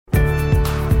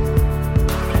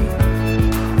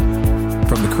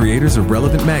From the creators of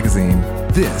Relevant Magazine,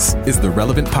 this is the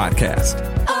Relevant Podcast.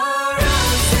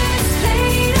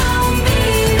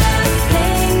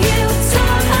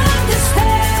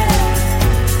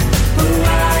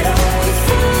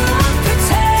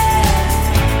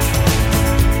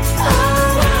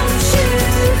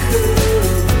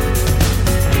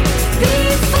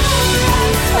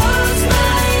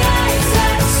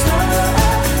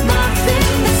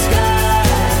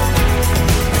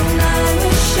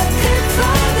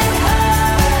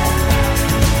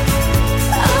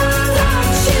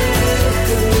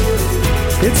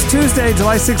 It's Tuesday,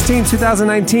 July 16,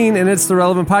 2019, and it's the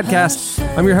Relevant Podcast.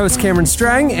 I'm your host, Cameron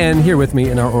Strang, and here with me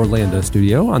in our Orlando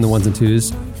studio on the ones and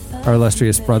twos, our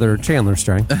illustrious brother, Chandler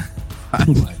Strang.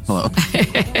 Hello.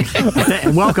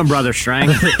 Welcome, Brother Strang.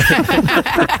 On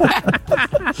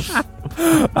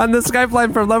the Skype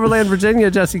line from Loverland, Virginia,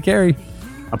 Jesse Carey.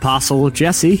 Apostle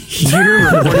Jesse, here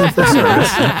reporting for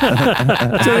service.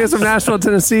 Joining us from Nashville,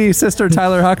 Tennessee, Sister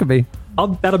Tyler Huckabee.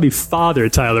 That'll be Father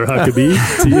Tyler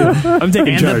Huckabee to you. I'm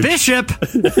taking charge.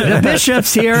 The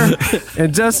bishop's here.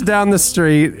 And just down the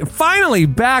street, finally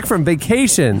back from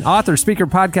vacation, author, speaker,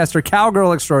 podcaster,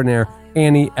 cowgirl extraordinaire,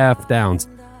 Annie F. Downs.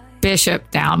 Bishop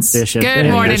Downs. Bishop.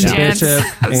 Good morning, gents.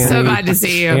 I'm so glad to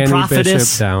see you. Annie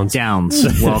Prophetess Bishop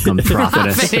Downs. Welcome,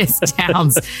 Prophetess. Prophetess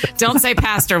Downs. Don't say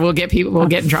pastor. We'll get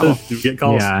in trouble. You get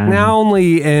calls. Yeah. Now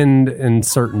only in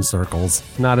certain circles,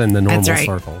 not in the normal That's right.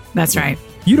 circle. That's right.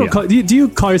 You don't call, do you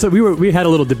call yourself? We had a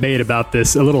little debate about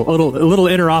this, a little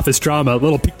inter office drama, a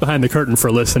little peek behind the curtain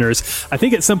for listeners. I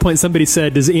think at some point somebody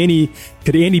said, could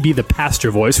Annie be the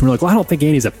pastor voice? And we're like, well, I don't think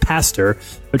Annie's a pastor,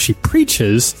 but she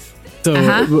preaches.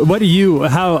 So what do you,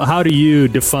 how do you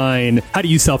define, how do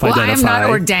you self-identify? Well, I am not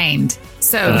ordained.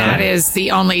 So that is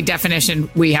the only definition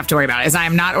we have to worry about is I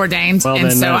am not ordained. Well, and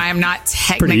then, so I am not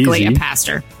technically a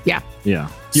pastor. Yeah. Yeah.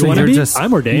 You So want to you're be? just-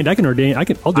 I'm ordained. I'll do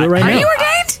it right now. Are you ordained?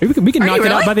 We can Are knock you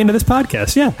it out really? by the end of this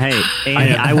podcast. Yeah. Hey,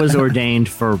 Annie, I was ordained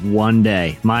for one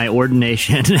day. My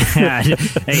ordination had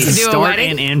a start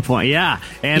and end point. Yeah.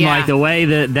 And like the way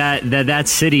that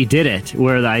city did it,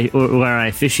 where I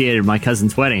officiated my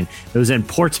cousin's wedding, it was in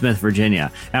Portsmouth,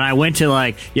 Virginia. And I went to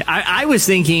I was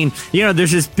thinking,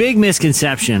 there's this big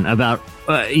misconception about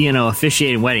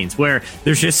officiating weddings where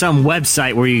there's just some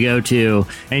website where you go to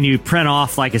and you print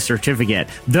off like a certificate.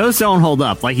 Those don't hold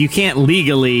up. Like you can't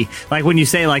legally, like when you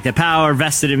say like the power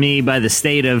vested in me by the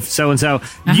state of so-and-so,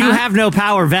 you have no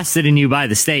power vested in you by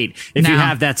the state if you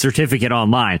have that certificate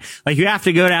online. Like you have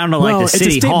to go down to the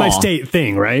city hall. It's a state by state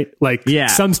thing, right? Like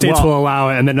some states well, will allow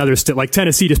it and then other states, like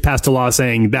Tennessee just passed a law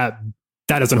saying that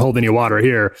doesn't hold any water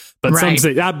here. But some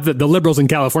states, the liberals in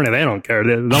California, they don't care.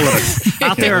 They'll let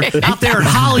it. out there in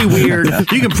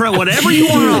Hollywood, you can print whatever you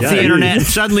want off the internet and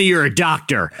suddenly you're a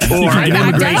doctor or an I've done a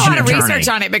immigration lot of attorney. research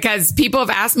on it because people have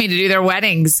asked me to do their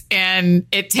weddings, and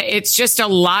it's just a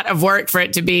lot of work for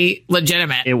it to be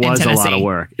legitimate. It was a lot of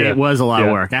work. Yeah. It was a lot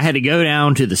of work. I had to go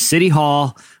down to the city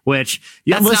hall, which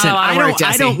That's listen, not a lot of work,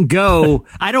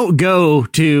 I don't go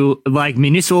to like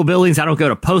municipal buildings. I don't go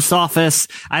to post office.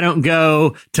 I don't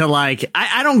go to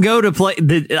I don't go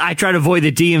to I try to avoid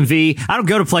the DMV. I don't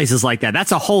go to places like that.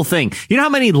 That's a whole thing. You know how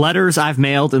many letters I've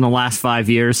mailed in the last 5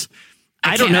 years?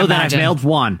 I don't know that I've mailed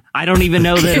one. I don't even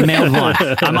know that I mailed one.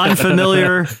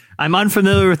 I'm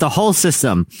unfamiliar with the whole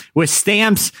system, with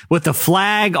stamps, with the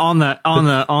flag on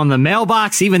the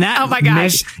mailbox. Even that, oh my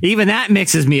gosh, even that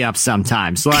mixes me up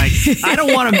sometimes. Like I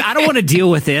don't want to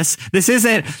deal with this. This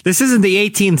isn't the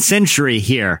 18th century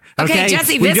here. Okay,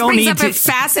 Jesse, this brings up a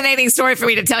fascinating story for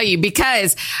me to tell you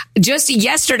because just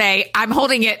yesterday, I'm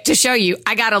holding it to show you.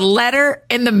 I got a letter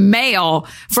in the mail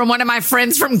from one of my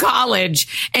friends from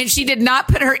college, and she did not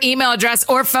put her email address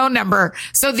or phone number.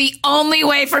 So the only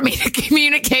way for me to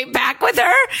communicate back with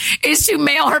her is to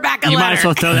mail her back a letter. You might as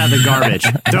well throw that in the garbage.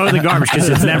 Throw it in the garbage because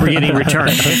it's never getting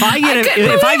returned. If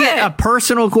I get a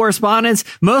personal correspondence,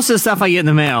 most of the stuff I get in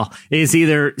the mail is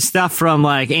either stuff from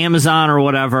like Amazon or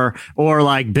whatever, or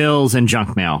like bills and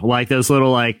junk mail, like those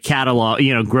little like catalog,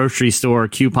 grocery store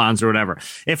coupons or whatever.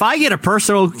 If I get a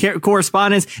personal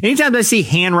correspondence, anytime I see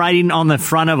handwriting on the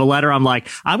front of a letter, I'm like,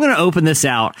 I'm going to open this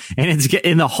out,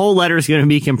 and the whole letter is going to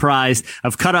be comprised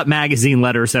of cut up magazine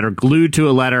letters that are glued to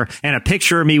a letter and a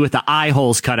picture of me with the eye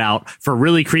holes cut out for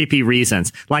really creepy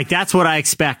reasons. Like that's what I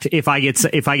expect if I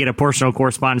get a personal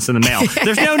correspondence in the mail.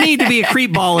 There's no need to be a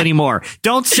creep ball anymore.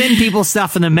 Don't send people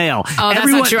stuff in the mail. Oh, that's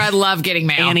not true. I love getting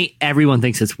mail. Annie, everyone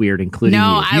thinks it's weird, including you.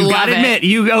 I love it. You gotta admit,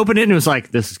 you opened it and it was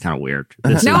like, this is kind of weird.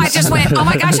 I just went, oh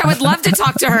my gosh, I would love to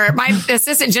talk to her. My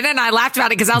assistant Jenna and I laughed about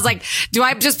it because I was like, do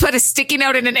I just put a sticky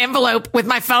note in an envelope with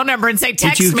my phone number and say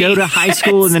text me? Did you go to high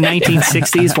school in the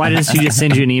 1960s? Why didn't she just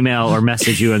send you an email or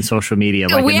message you on social media.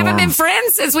 Like we haven't been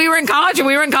friends since we were in college, and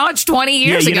we were in college 20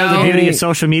 years ago. know the beauty of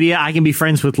social media? I can be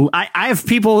friends with... I have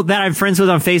people that I'm friends with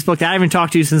on Facebook that I haven't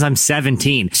talked to since I'm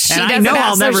 17. And I know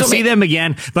I'll never see them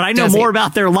again, but I know more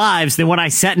about their lives than when I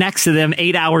sat next to them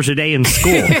 8 hours a day in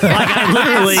school. Like I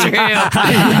literally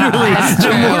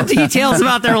know more details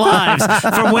about their lives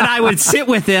from when I would sit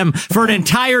with them for an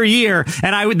entire year,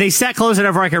 and they sat close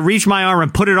enough where I could reach my arm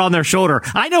and put it on their shoulder.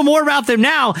 I know more about them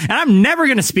now, and I'm never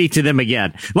going to speak to them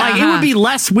again. Like it would be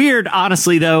less weird,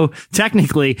 honestly, though,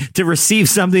 technically, to receive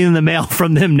something in the mail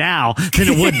from them now than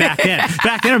it would back then.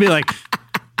 Back then, I'd be like,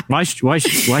 why is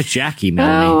Jack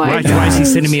emailing me? Why is he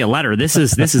sending me a letter? This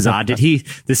is odd. Did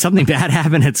something bad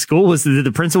happen at school? Did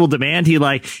the principal demand he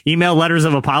email letters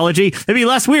of apology? It'd be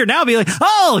less weird. Now it'd be like,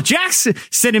 oh, Jack's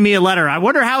sending me a letter. I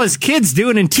wonder how his kid's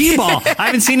doing in T-ball. I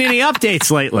haven't seen any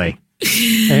updates lately.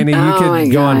 Annie, you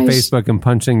could go on Facebook and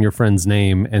punch in your friend's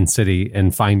name and city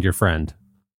and find your friend.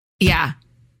 Yeah.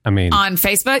 I mean, on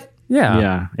Facebook?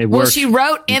 Yeah. It well, she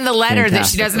wrote in the letter that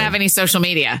she doesn't have any social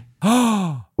media.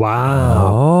 Wow.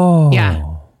 Oh. Yeah.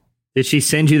 Did she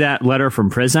send you that letter from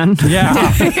prison? Yeah.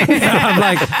 I'm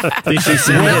like, did she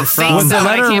send it from was the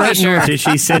letter written? Did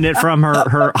she send it from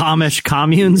her Amish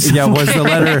communes? Yeah, was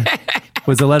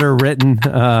the letter written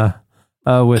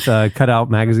with cut-out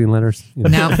magazine letters? You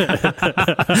know? No,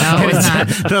 it's not.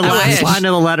 The last line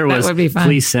of the letter was,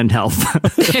 please send help.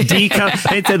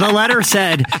 The letter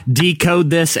said, decode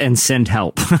this and send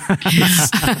help.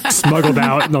 Smuggled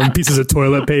out on pieces of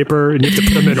toilet paper, and you have to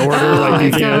put them in order.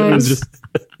 It was just...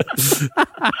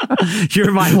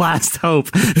 You're my last hope.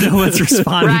 No one's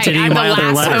responding to any of my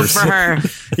other letters. Hope for her.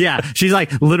 Yeah, she's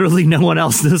like, literally no one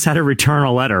else knows how to return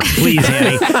a letter. Please,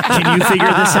 Annie, can you figure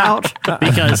this out?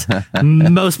 Because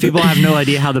most people have no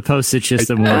idea how the postage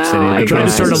system works. I tried to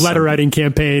start a letter writing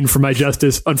campaign for my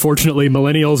justice. Unfortunately,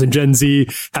 millennials and Gen Z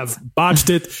have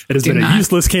botched it. It has been a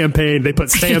useless campaign. They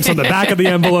put stamps on the back of the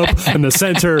envelope in the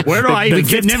center. Where do I even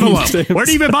get an envelope? Stamps. Where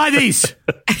do you even buy these?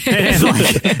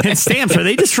 And stamps, are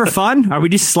they just for fun? Are we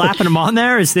just slapping them on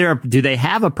there? Do they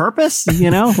have a purpose?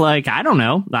 I don't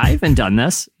know. I haven't done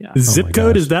this. Yeah. Zip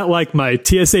code, is that like my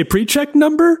TSA pre-check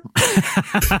number?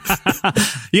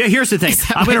 Yeah, here's the thing.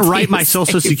 I'm going to write my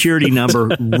social security number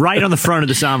right on the front of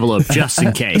this envelope just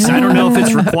in case. I don't know if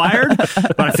it's required,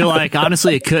 but I feel like,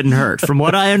 honestly, it couldn't hurt. From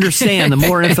what I understand, the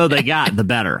more info they got, the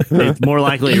better. It's more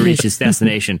likely to reach its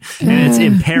destination. And it's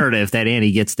imperative that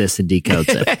Annie gets this and decodes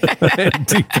it.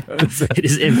 It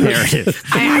is imperative.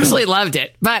 I actually loved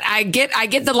it, but I get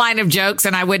the line of jokes,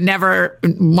 and I would never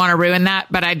want to ruin that,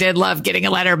 but I did love getting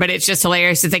a letter, but it's just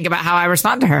hilarious to think about how I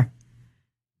respond to her.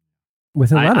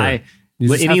 With a letter.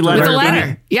 With a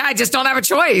letter. Yeah, I just don't have a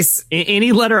choice.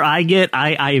 Any letter I get,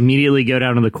 I immediately go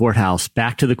down to the courthouse,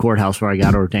 back to the courthouse where I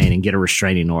got ordained, and get a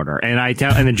restraining order. And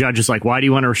and the judge is like, why do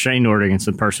you want a restraining order against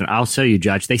the person? I'll tell you,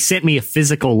 Judge. They sent me a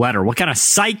physical letter. What kind of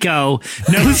psycho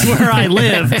knows where I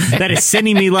live that is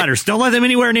sending me letters? Don't let them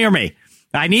anywhere near me.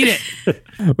 I need it.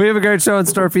 We have a great show in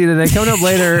store for you today. Coming up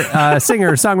later,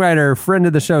 singer, songwriter, friend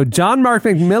of the show, John Mark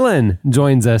McMillan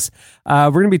joins us.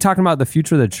 We're going to be talking about the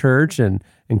future of the church and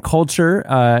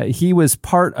culture. He was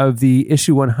part of the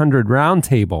Issue 100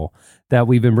 Roundtable that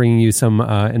we've been bringing you some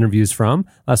interviews from.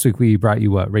 Last week we brought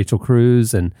you Rachel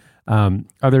Cruz and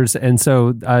others. And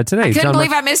so today, I couldn't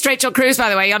believe I missed Rachel Cruz, by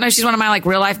the way. Y'all know she's one of my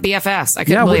real life BFFs. I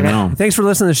couldn't believe it. Thanks for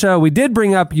listening to the show. We did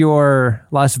bring up your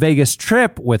Las Vegas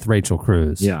trip with Rachel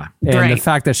Cruz. Yeah. And the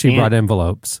fact that she brought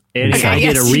envelopes. And I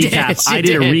did a recap. I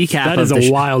did a recap. That is a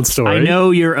wild story. I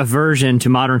know your aversion to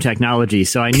modern technology,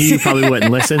 so I knew you probably wouldn't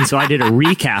listen. So I did a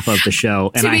recap of the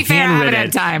show, and to be fair, I haven't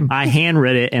had time. I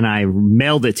handwrote it and I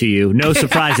mailed it to you. No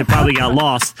surprise, it probably got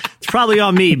lost. It's probably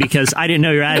on me because I didn't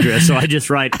know your address, so I just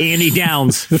write Annie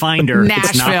Downs, Finder. Nashville.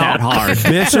 It's not that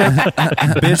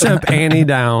hard. Bishop Annie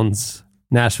Downs.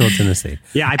 Nashville, Tennessee.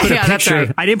 Yeah, I put a picture.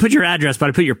 Right. I didn't put your address, but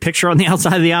I put your picture on the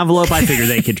outside of the envelope. I figured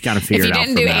they could kind of figure it out. If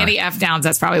you didn't do Annie F. Downs,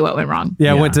 that's probably what went wrong.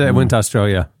 Yeah, went to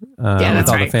Australia. With all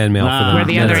the fan mail for them. Where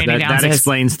the other Annie Downs that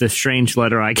explains the strange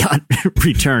letter I got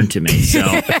returned to me. So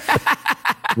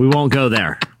we won't go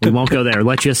there.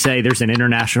 Let's just say there's an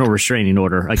international restraining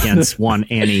order against one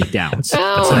Annie Downs.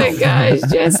 Oh my gosh,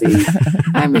 Jesse.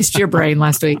 I missed your brain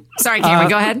last week. Sorry, Cameron,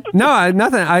 go ahead. No,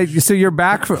 nothing. So you're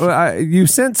back. You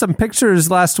sent some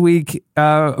pictures last week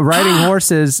riding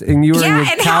horses, and you were in your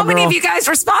and how many of you guys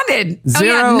responded?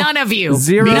 Zero. None of you.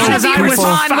 Zero. None of you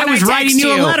respond when I was writing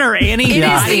you a letter, Annie. It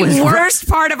is the worst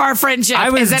part of our friendship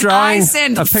is that I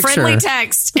send friendly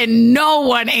text and no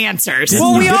one answers.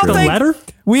 Well, we all think letter?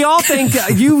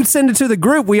 you send it to the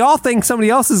group. We all think somebody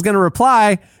else is going to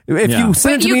reply. If you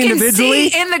send it to me individually,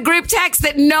 see in the group text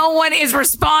that no one is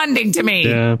responding to me.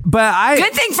 Yeah. but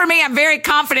Good thing for me, I'm very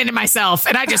confident in myself,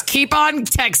 and I just keep on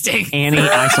texting. Annie,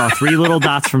 I saw 3 little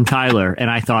dots from Tyler, and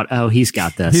I thought, oh, he's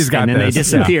got this. He's got and then this. they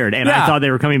disappeared, and Yeah. I thought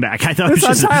they were coming back. I thought it was It's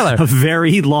just on Tyler. a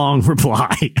very long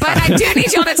reply. But I do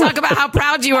need y'all to talk about how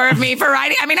proud you are of me for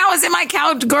riding. I mean, I was in my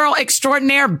cowgirl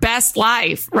extraordinaire best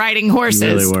life riding horses. You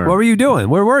really were. what were you doing?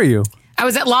 Where were you? I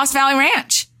was at Lost Valley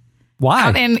Ranch Why?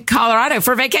 out in Colorado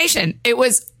for vacation. It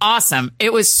was awesome.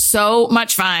 It was so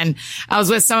much fun. I was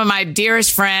with some of my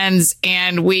dearest friends,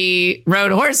 and we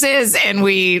rode horses, and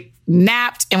we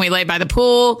napped, and we laid by the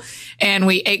pool, and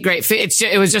we ate great food.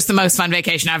 It was just the most fun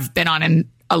vacation I've been on in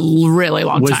a really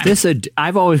long Was time. this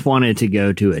I've always wanted to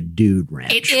go to a dude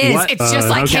ranch. It is. What? It's just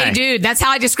like okay. Hey Dude. That's how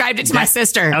I described it to my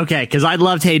sister. Okay, because I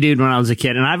loved Hey Dude when I was a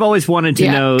kid, and I've always wanted to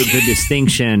Yeah. know the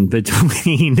distinction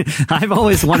between. I've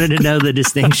always wanted to know the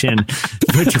distinction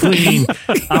between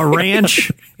a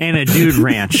ranch and a dude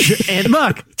ranch. And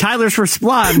look, Tyler's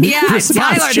response. Yeah, Tyler,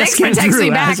 thanks for texting me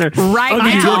back right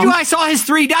I now. told you I saw his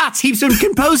 3 dots. He's been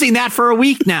composing that for a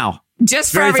week now.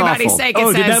 Just for Very everybody's thoughtful. sake, it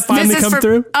Oh, says, did that finally this is come for,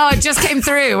 through? Oh, it just came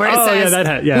through where it Oh,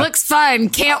 says, yeah. looks fun.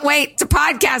 Can't wait to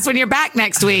podcast when you're back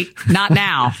next week. Not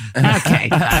now. Okay.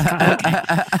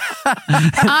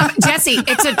 Jesse,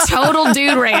 it's a total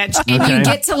dude ranch. And you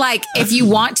get to if you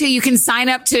want to, you can sign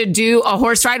up to do a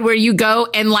horse ride where you go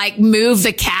and move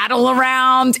the cattle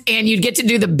around, and you'd get to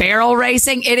do the barrel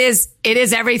racing. It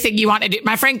is everything you want to do.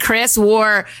 My friend Chris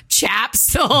wore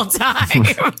chaps the whole time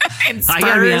and I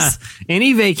gotta be spurs. honest,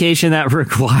 any vacation that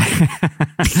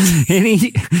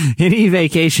any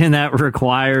vacation that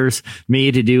requires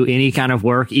me to do any kind of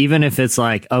work, even if it's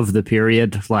of the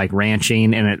period, like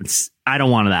ranching, and I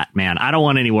don't want that, man. I don't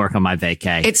want any work on my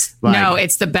vacay. It's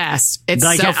the best. It's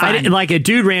so fun. Like a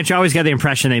dude ranch, I always got the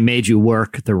impression they made you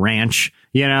work the ranch,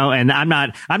 and I'm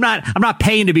not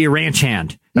paying to be a ranch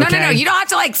hand. No. Okay? You don't have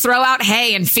to you don't out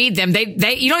hay and feed them. You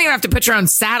don't even have to put your own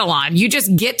saddle on. You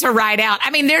just get to ride out. I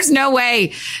mean, there's no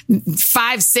way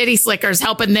 5 city slickers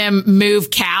helping them move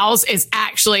cows is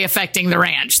actually affecting the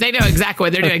ranch. They know exactly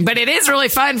what they're doing, but it is really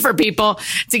fun for people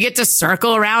to get to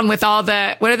circle around with all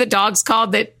what are the dogs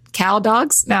called? Cow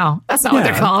dogs? No, that's not what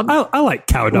they're called. I like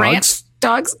cow dogs. Ranch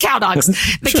dogs? Cow dogs.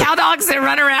 The cow dogs that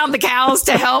run around the cows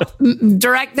to help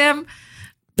direct them.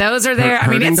 Those are there. I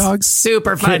mean, Herding it's dogs?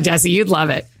 super fun, Jesse. You'd love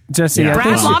it. Jesse, I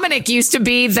Brad think Lomenick used to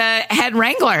be the head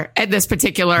wrangler at this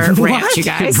particular ranch, you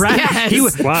guys. Brad,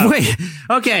 Yes. Wow. Wait,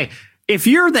 okay. If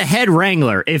you're the head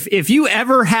wrangler, if you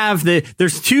ever have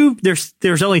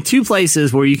there's only 2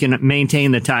 places where you can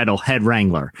maintain the title head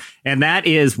wrangler. And that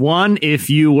is 1, if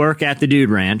you work at the dude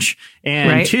ranch,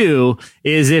 and Right. 2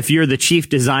 is if you're the chief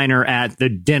designer at the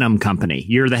denim company.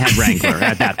 You're the head wrangler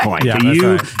at that point. Yeah,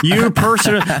 that's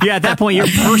At that point, you're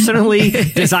personally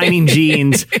designing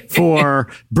jeans for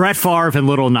Brett Favre and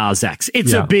Little Nas X.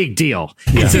 It's a big deal.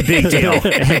 It's a big deal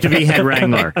to be head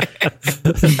wrangler.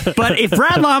 But if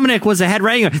Brad Lomenick was a head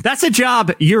wrangler, that's a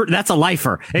job. That's a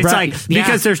lifer. It's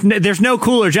because there's no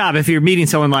cooler job if you're meeting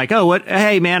someone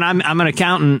hey man, I'm an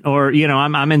accountant, or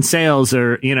I'm in sales,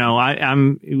 or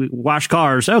I'm wash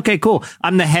cars. Okay, cool.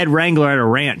 I'm the head wrangler at a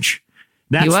ranch.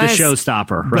 That's the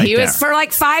showstopper right He there. was for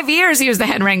 5 years. He was the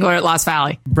head wrangler at Lost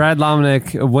Valley. Brad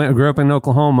Lomenick grew up in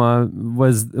Oklahoma,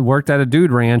 worked at a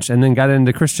dude ranch, and then got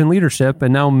into Christian leadership,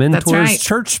 and now mentors right.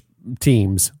 church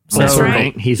teams. That's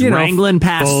right. He's wrangling Full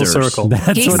pastors. circle.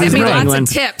 That's He what sent he's me doing. lots wrangling. of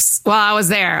tips while I was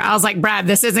there. I was like, Brad,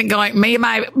 this isn't going. Me and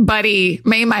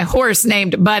my horse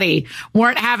named Buddy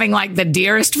weren't having the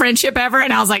dearest friendship ever.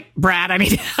 And I was like, Brad, I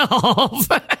need help.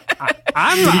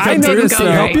 I Did he noticed come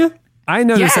that. through? I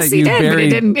noticed Yes, that he you did,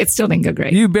 buried. but it still didn't go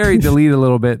great. You buried the lead a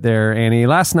little bit there, Annie.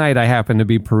 Last night I happened to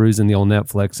be perusing the old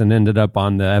Netflix and ended up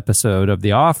on the episode of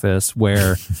The Office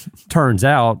where, turns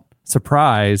out,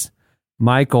 surprise,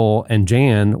 Michael and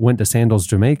Jan went to Sandals,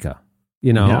 Jamaica,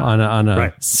 on a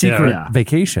Right. secret Yeah.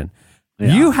 vacation.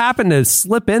 Yeah. You happened to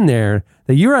slip in there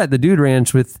that you were at the Dude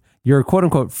Ranch with your quote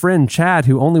unquote friend Chad,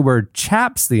 who only wore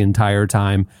chaps the entire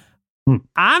time.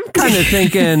 I'm kind of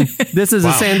thinking this is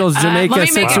a Sandals, Jamaica let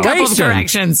me make situation. a couple of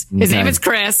corrections. His Okay. name is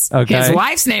Chris. Okay. His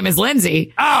wife's name is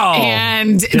Lindsay. Oh.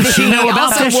 And Does she know about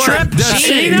also this wore trip?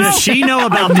 Does she know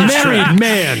about this trip? Married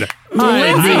man.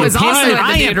 Lindsay was also at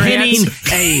I the am Dude pinning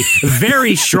Ranch. a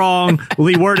very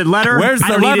strongly worded letter. Where's I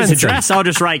the don't need his Levinson? address. I'll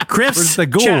just write Where's Chris the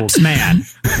Gould? Chaps man.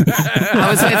 I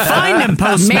was with Find him,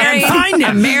 postman. married, Find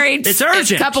him. a married It's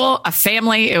urgent. a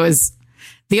family. It was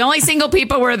the only single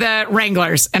people were the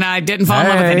Wranglers, and I didn't fall in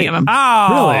love with any of them.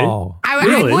 Oh, I I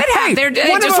Really? would have. They're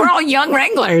just we're all young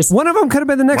Wranglers. One of them could have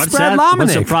been the next What's Brad that?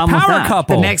 What's the Lomenick. problem with Power that?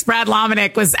 couple. The next Brad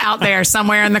Lomenick was out there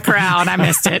somewhere in the crowd. I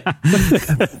missed it.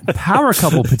 Power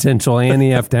couple potential,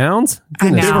 Annie F. Downs. I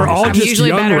know. They were all I'm just usually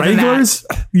young better than that. Wranglers.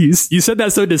 You said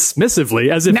that so dismissively,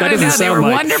 as if No, that doesn't no, they sound were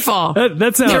like wonderful. That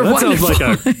They're sounds like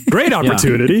a great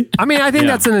opportunity. I mean, I think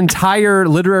that's an entire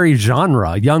literary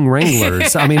genre, young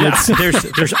Wranglers. I mean, it's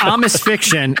There's Amish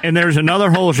fiction, and there's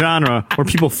another whole genre where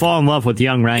people fall in love with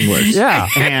young Wranglers. Yeah.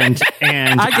 and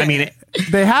I mean,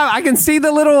 they have. I can see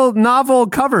the little novel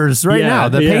covers right Yeah, now.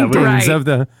 The yeah, paintings right. of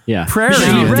the Yeah. prairie.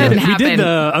 No, and- it didn't We did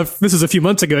this is a few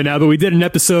months ago now, but we did an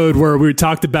episode where we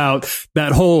talked about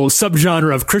that whole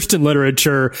subgenre of Christian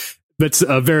literature. That's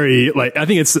a very I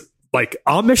think it's like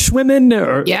Amish women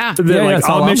or Yeah. like it's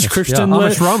all Amish Christian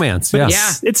Amish romance. But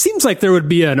Yeah. it seems like there would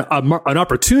be an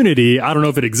opportunity. I don't know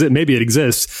if it exists. Maybe it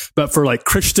exists, but for like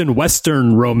Christian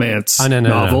Western romance No.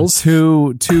 novels.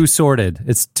 Too sordid.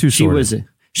 It's too sordid.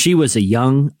 She was a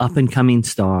young up and coming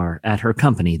star at her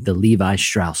company, the Levi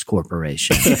Strauss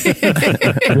Corporation.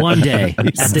 One day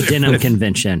at the Denim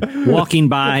Convention, walking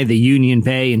by the Union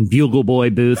Bay and Bugle Boy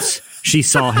booths, she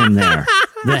saw him there,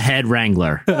 the head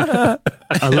wrangler. A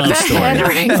love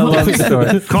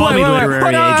story. Call me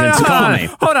literary agents. Call me.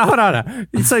 Hold on.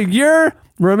 So your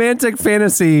romantic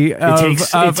fantasy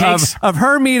of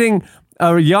her meeting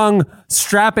a young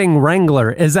strapping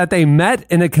wrangler is that they met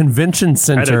in a convention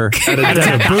center at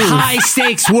a booth. High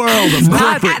stakes world of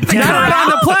not corporate on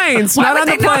the planes. Why Not would on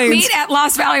they the not planes. meet at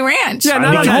Lost Valley Ranch? Yeah,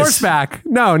 not on Because- horseback.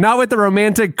 No, not with the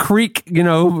romantic creek,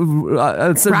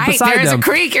 Right, beside there's them. a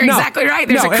creek. You're No, exactly right.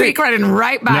 There's no, a creek running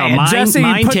right by No, it. Jesse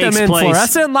put them in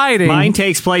fluorescent lighting. Mine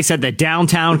takes place at the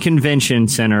Downtown Convention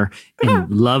Center in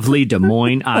lovely Des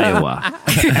Moines, Iowa,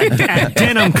 at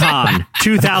Denim Con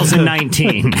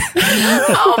 2019.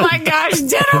 Oh my gosh,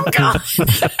 Denim Con.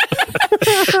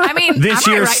 I mean, This I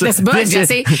might year's- write this book, this-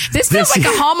 Jesse. This feels like a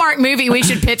Hallmark movie we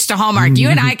should pitch to Hallmark. You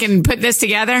and I can put this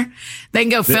together. They can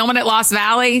go film it at Lost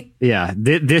Valley. Yeah,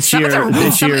 this Some of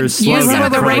year's use slogan. some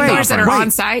of the for wranglers that are Wait.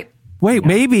 on site. Wait,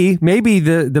 maybe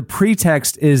the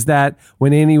pretext is that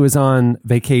when Annie was on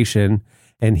vacation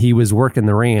and he was working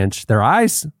the ranch, their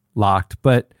eyes locked,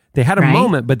 but they had a Right.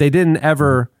 moment, but they didn't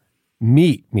ever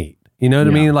meet. You know what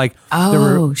I mean? Like, Oh, there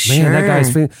were, man, sure. that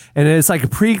guy's, and it's like a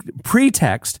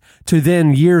pretext to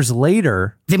then years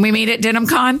later, Then we meet at Denim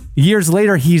Con.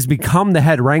 he's become the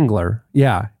head wrangler.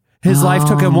 Yeah. His life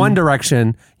took him one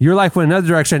direction, your life went another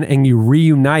direction, and you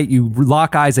reunite, you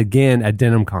lock eyes again at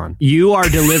Denim Con. You are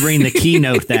delivering the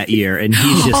keynote that year, and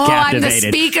he's just I'm the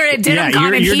captivated. speaker at Denim Yeah, Con,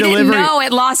 you're and he didn't delivering- know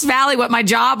at Lost Valley what my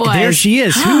job was. There she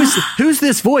is. Who's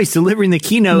this voice delivering the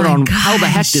keynote My on how the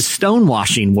heck gosh. does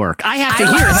stonewashing work? I have to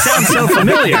hear. It sounds so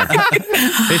familiar.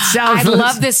 It sounds. I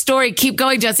love this story. Keep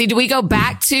going, Jesse. Do we go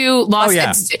back to Lost? Oh,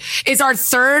 yeah. Is our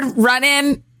third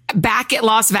run-in back at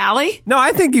Lost Valley? No,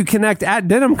 I think you connect at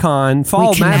Denim Con, fall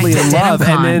We connect madly at in Denim love,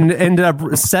 Con. and then end up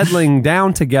settling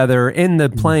down together in the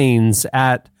plains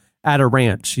at a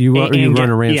ranch. You run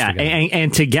a ranch yeah,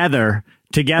 together. and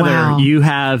together, Wow. you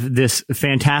have this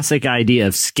fantastic idea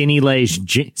of skinny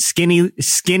fit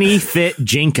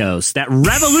Jinkos that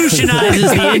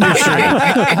revolutionizes the industry.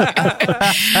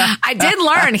 I did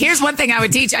learn. Here's one thing I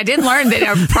would teach. I did learn that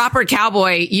a proper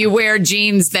cowboy, you wear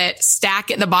jeans that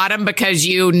stack at the bottom because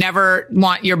you never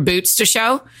want your boots to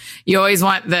show. You always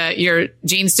want your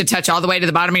jeans to touch all the way to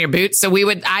the bottom of your boots. So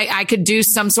I could do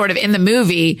some sort of, in the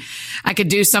movie, I could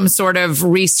do some sort of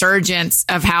resurgence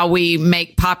of how we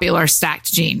make popular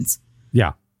stacked jeans.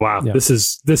 Yeah. Wow, Yeah. this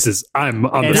is. I'm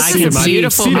on And the I seat can of my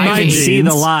beautiful seat of my I can see the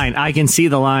jeans. line. I can see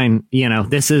the line. You know,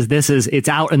 this is. It's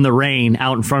out in the rain,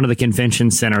 out in front of the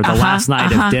convention center, the last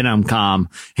night of Denim Com,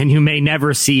 and you may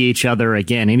never see each other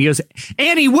again. And he goes,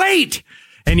 Annie, wait.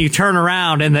 And you turn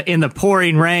around in the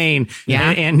pouring rain,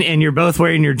 and you're both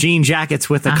wearing your jean jackets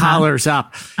with the collars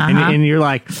up, and you're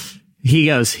like, he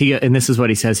goes, and this is what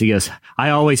he says. He goes,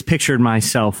 I always pictured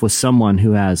myself with someone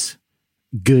who has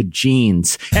good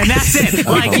genes, and that's it.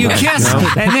 Like you kiss,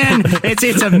 and then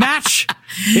it's a match.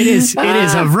 It is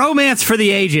a romance for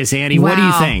the ages, Annie. What do you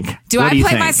Wow. think? Do What I you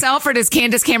play think? myself, or does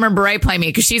Candace Cameron Bure play me?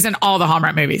 Because she's in all the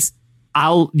Hallmark movies.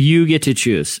 You get to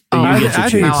choose. I You get to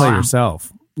think you choose. play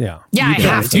yourself. Yeah. Yeah, I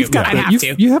have to. You've got I have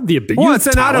to. You have the ability. Well, it's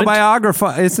an autobiography.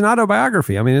 It's an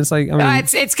autobiography. I mean, it's like,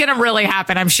 It's going to really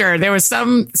happen. I'm sure there was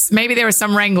maybe there was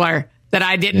some wrangler that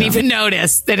I didn't even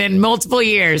notice that in multiple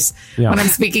years when I'm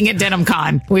speaking at Denim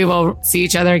Con, we will see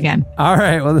each other again. all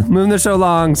right. Well, moving the show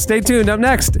along. Stay tuned. Up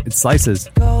next, it's Slices.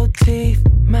 Gold teeth,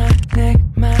 my neck,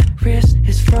 my wrist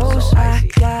is froze. I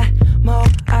got more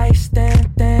ice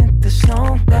than the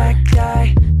snow. That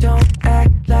guy, don't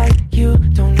act like you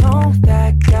don't know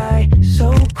that guy.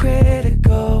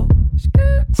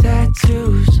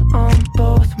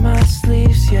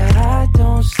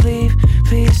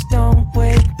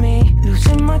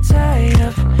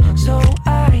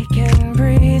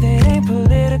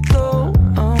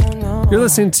 You're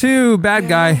listening to Bad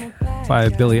Guy by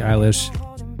Billie Eilish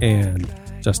and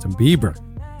Justin Bieber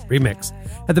remix.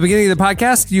 At the beginning of the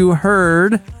podcast, you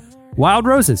heard Wild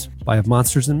Roses by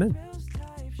Monsters and Men.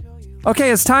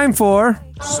 Okay, it's time for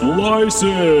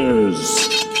Slices.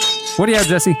 What do you have,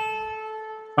 Jesse?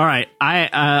 All right. I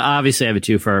obviously have a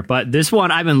twofer, but this one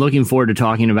I've been looking forward to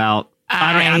talking about.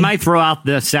 I might throw out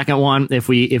the second one if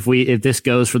this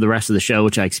goes for the rest of the show,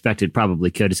 which I expected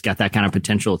probably could. It's got that kind of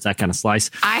potential. It's that kind of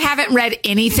slice. I haven't read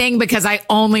anything because I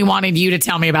only wanted you to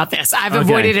tell me about this. I've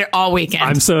avoided it all weekend.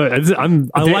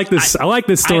 I like this. I like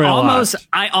this story a lot.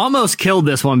 I almost killed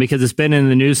this one because it's been in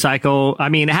the news cycle. I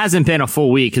mean, it hasn't been a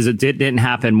full week because it didn't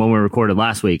happen when we recorded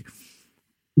last week.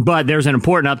 But there's an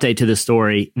important update to this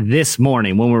story this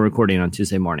morning when we're recording on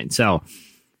Tuesday morning. So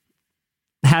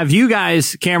have you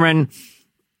guys, Cameron,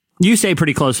 you stay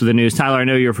pretty close with the news. Tyler, I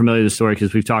know you're familiar with the story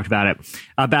because we've talked about it,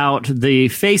 about the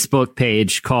Facebook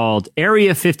page called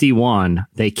Area 51.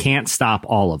 They can't stop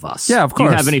all of us. Yeah, of course.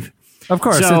 Do you have any? Of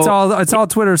course. So, it's all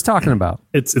Twitter's talking about.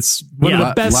 It's one of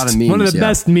the best. A lot of memes, one of the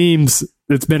best memes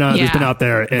that's been out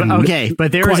there.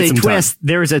 But there is a twist.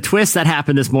 There is a twist that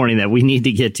happened this morning that we need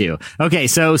to get to. Okay,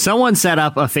 so someone set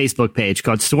up a Facebook page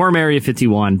called Storm Area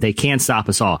 51. They can't stop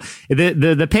us all.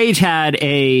 The page had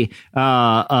a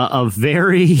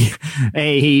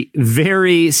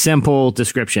very simple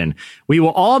description. We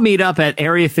will all meet up at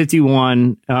Area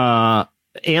 51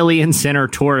 Alien Center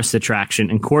tourist attraction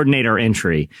and coordinate our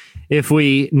entry. If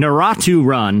we Naruto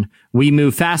run, we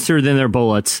move faster than their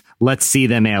bullets. Let's see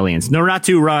them aliens.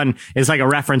 Naruto run is like a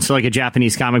reference to like a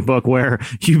Japanese comic book where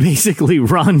you basically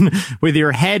run with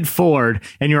your head forward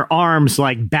and your arms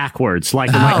like backwards,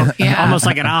 almost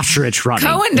like an ostrich running.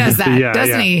 Cohen does that,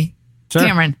 doesn't he, Sure.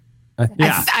 Cameron?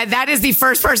 Yeah. That is the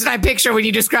first person I picture when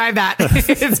you describe that.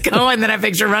 It's Cohen that I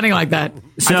picture running like that.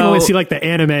 So, I can only see like the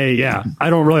anime. Yeah, I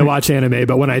don't really watch anime,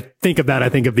 but when I think of that, I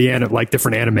think of the like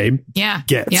different anime. Yeah.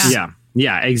 Gets.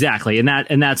 Yeah, exactly. And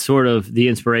that's sort of the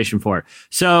inspiration for it.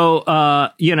 So,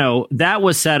 that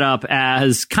was set up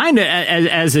as kind of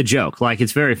as a joke. Like,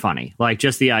 it's very funny. Like,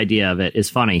 just the idea of it is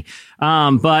funny.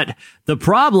 But the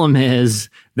problem is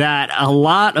that a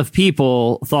lot of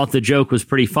people thought the joke was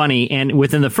pretty funny. And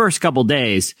within the first couple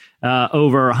days,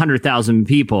 over 100,000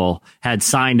 people had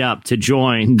signed up to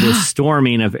join the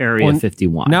storming of Area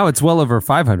 51. Now it's well over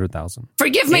 500,000.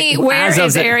 Forgive me, where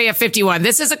is Area 51?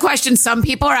 This is a question some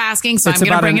people are asking, so I'm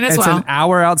going to bring it as well. It's an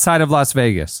hour outside of Las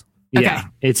Vegas. Yeah, Okay.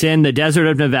 It's in the desert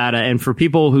of Nevada. And for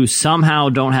people who somehow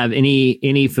don't have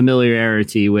any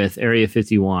familiarity with Area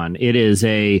 51, it is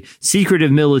a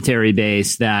secretive military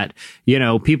base that,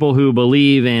 people who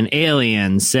believe in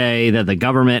aliens say that the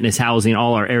government is housing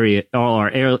all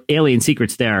our alien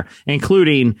secrets there,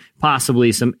 including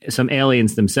possibly some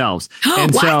aliens themselves.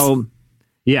 And What? so,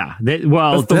 yeah, That's the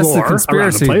that's the lore around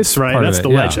conspiracy the place, right? part of That's it, the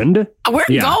yeah. legend. We're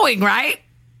Yeah. going, right?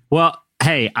 well,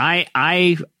 hey,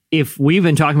 if we've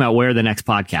been talking about where the next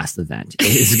podcast event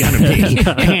is going to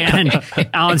be. And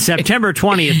on September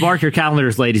 20th, mark your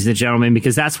calendars, ladies and gentlemen,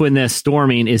 because that's when this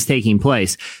storming is taking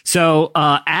place. So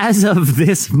as of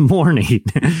this morning,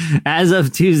 as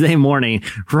of Tuesday morning,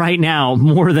 right now,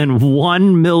 more than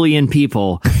 1 million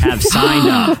people have signed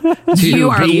up to You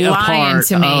are be a lying part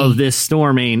to me. of this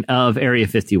storming of Area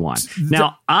 51.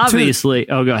 Now, obviously,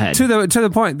 go ahead. To the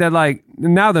point that like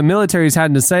now the military's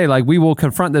had to say like we will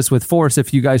confront this with force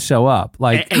if you guys show up.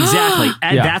 Like Exactly.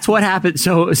 And Yeah. that's what happened.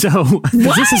 So This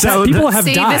is how people have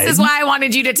See, died. this is why I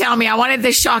wanted you to tell me. I wanted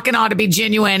this shock and awe to be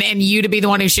genuine and you to be the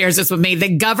one who shares this with me. The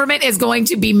government is going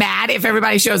to be mad if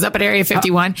everybody shows up at Area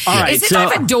 51. all right, is it so-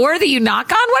 not a door that you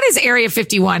knock on? What is Area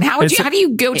 51? How do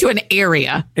you go to an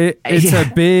area? it's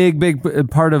a big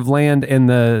part of land in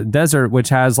the desert, which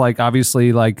has like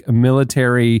obviously like a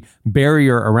military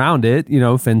barrier around it,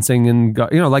 fencing and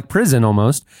like prison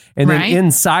almost. And then Right.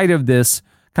 inside of this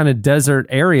kind of desert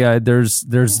area, there's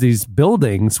these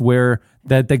buildings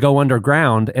that they go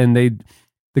underground, and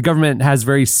the government has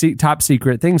very top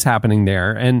secret things happening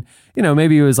there. And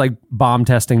maybe it was like bomb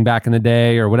testing back in the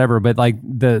day or whatever. But like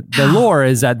the lore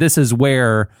is that this is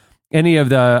where any of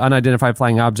the unidentified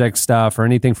flying object stuff or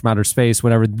anything from outer space,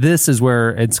 whatever, this is where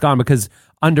it's gone, because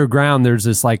underground there's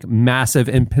this like massive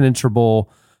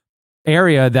impenetrable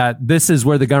area that this is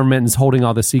where the government is holding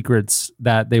all the secrets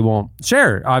that they won't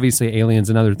share, obviously aliens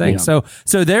and other things. Yeah.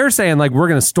 So they're saying like, we're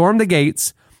going to storm the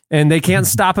gates and they can't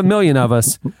stop 1 million of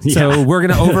us. So we're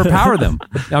going to overpower them.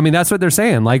 I mean, that's what they're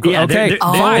saying. Like, Yeah, okay, they're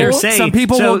fine. saying- Some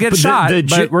people so will get the- shot, the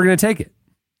but we're going to take it.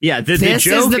 Yeah, the This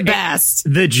joke is the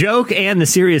best. The joke and the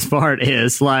serious part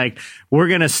is like, we're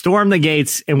going to storm the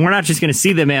gates and we're not just going to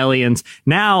see them aliens.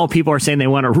 Now people are saying they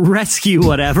want to rescue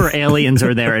whatever aliens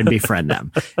are there and befriend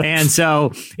them. And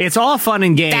so it's all fun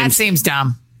and games. That seems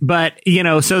dumb. But,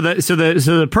 so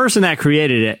the person that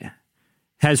created it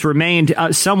has remained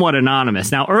somewhat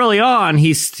anonymous. Now, early on,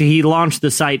 he launched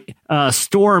the site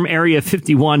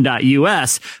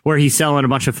stormarea51.us, where he's selling a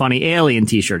bunch of funny alien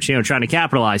t-shirts, trying to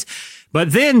capitalize.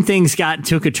 But then things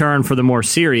took a turn for the more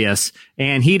serious,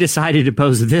 and he decided to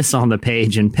post this on the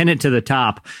page and pin it to the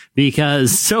top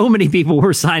because so many people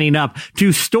were signing up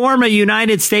to storm a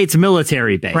United States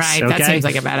military base. Right. Okay? That seems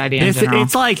like a bad idea in general.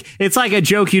 It's like a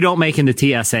joke you don't make in the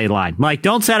TSA line. Like,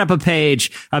 don't set up a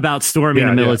page about storming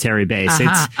a military base.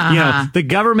 The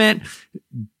government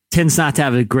tends not to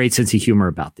have a great sense of humor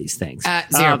about these things.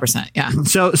 0%. Yeah.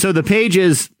 So the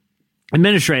page's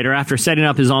administrator, after setting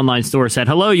up his online store, said,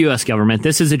 "Hello, U.S. government.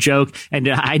 This is a joke, and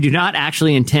I do not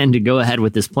actually intend to go ahead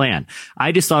with this plan.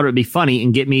 I just thought it would be funny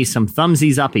and get me some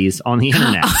thumbsies uppies on the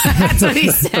internet." That's what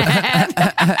he said.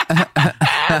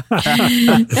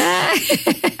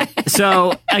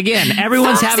 So again,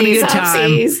 everyone's having a good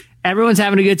time. Everyone's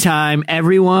having a good time.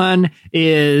 Everyone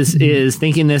is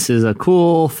thinking this is a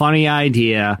cool, funny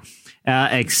idea,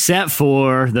 except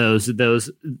for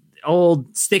those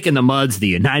old stick in the muds, the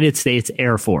United States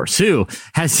Air Force, who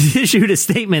has issued a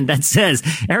statement that says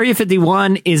Area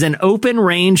 51 is an open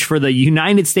range for the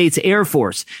United States Air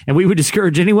Force, and we would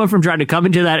discourage anyone from trying to come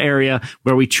into that area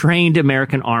where we trained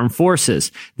American armed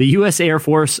forces. The U.S. Air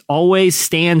Force always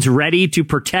stands ready to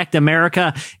protect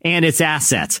America and its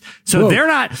assets. So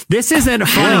this isn't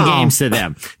fun and games to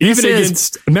them. Even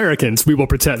against Americans, we will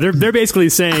protect. They're basically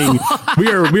saying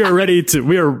we are ready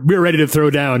to throw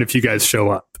down if you guys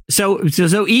show up. So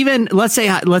even let's say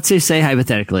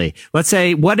hypothetically, let's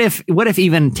say what if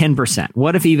even 10%,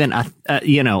 what if even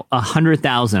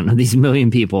 100,000 of these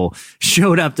million people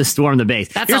showed up to storm the base?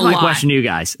 That's Here's a my lot. question to you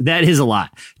guys. That is a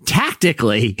lot.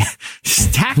 Tactically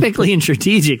and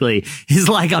strategically is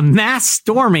like a mass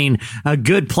storming a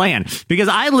good plan, because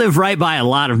I live right by a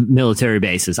lot of military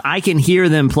bases. I can hear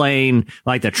them playing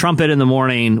like the trumpet in the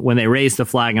morning when they raise the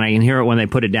flag, and I can hear it when they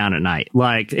put it down at night.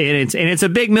 Like, and it's a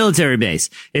big military base.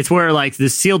 It's where like the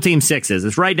SEAL Team 6 is.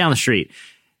 It's right down the street.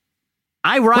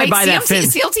 I ride by that fence.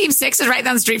 SEAL Team 6 is right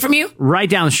down the street from you? Right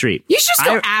down the street. You should just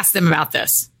go ask them about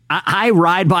this. I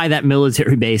ride by that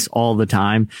military base all the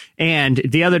time. And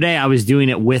the other day I was doing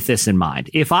it with this in mind.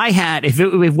 If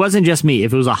it wasn't just me,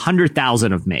 if it was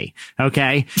 100,000 of me,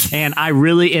 okay? And I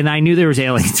knew there was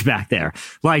aliens back there.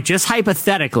 Like, just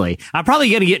hypothetically,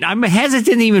 I'm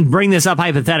hesitant to even bring this up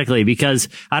hypothetically, because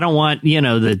I don't want,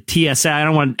 the TSA, I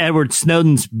don't want Edward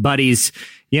Snowden's buddies,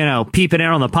 peeping in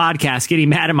on the podcast, getting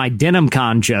mad at my Denim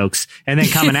Con jokes and then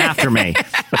coming after me.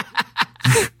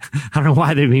 I don't know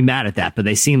why they'd be mad at that, but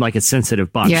they seem like a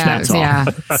sensitive bunch. Yeah, that's all. yeah.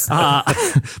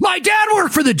 My dad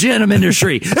worked for the denim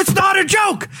industry. It's not a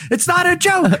joke. It's not a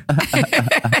joke.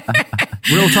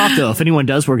 Real talk, though, if anyone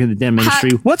does work in the denim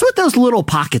industry, what's with those little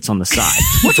pockets on the side?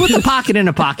 What's with the pocket in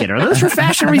a pocket? Are those for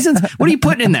fashion reasons? What are you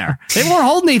putting in there? They won't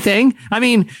hold anything. I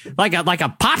mean, like a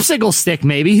popsicle stick,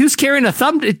 maybe. Who's carrying a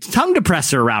tongue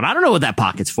depressor around? I don't know what that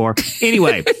pock's for.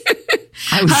 Anyway.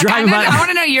 I was driving by. I want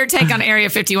to know your take on Area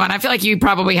 51. I feel like you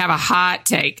probably have a hot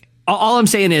take. All I'm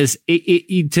saying is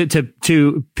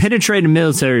to penetrate a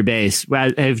military base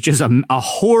of just a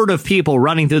horde of people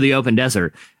running through the open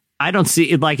desert. I don't see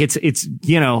it like it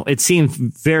seems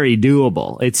very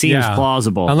doable. It seems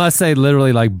plausible. Unless they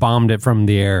literally like bombed it from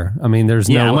the air. I mean,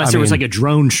 unless there was like a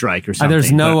drone strike or something.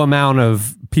 There's no amount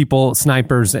of people,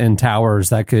 snipers and towers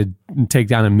that could take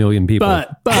down 1 million people.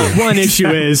 But one issue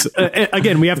is,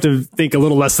 again, we have to think a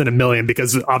little less than 1 million,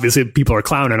 because obviously people are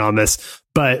clowning on this,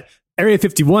 but Area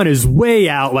 51 is way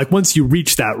out. Like, once you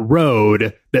reach that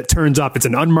road that turns off, it's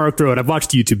an unmarked road. I've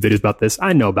watched YouTube videos about this.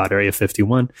 I know about Area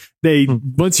 51.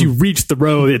 Once you reach the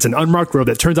road, it's an unmarked road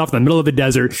that turns off in the middle of the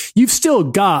desert. You've still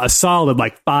got a solid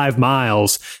 5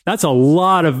 miles. That's a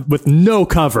lot with no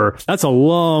cover. That's a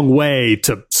long way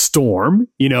to storm.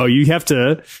 You have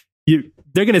to,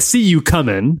 they're going to see you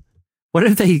coming. What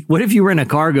if you were in a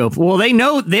cargo? Well, they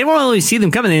don't only see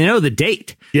them coming, they know the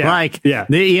date. Yeah. I don't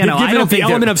think the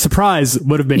element of surprise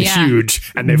would have been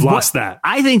huge, and they've lost that.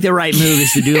 I think the right move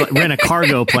is to rent a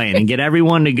cargo plane and get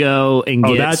everyone to go and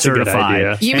get that's certified. A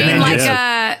good idea. You mean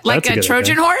like a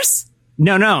Trojan horse?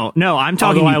 No. I'm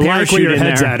talking Although I like where parachute your in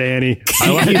head's there. at, Annie.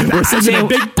 We're sending a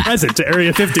big present to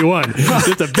Area 51.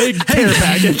 Just a big care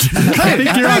package. I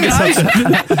think you're onto something.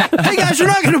 Hey guys, you're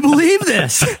not going to believe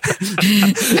this.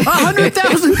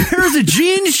 100,000 pairs of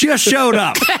jeans just showed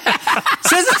up.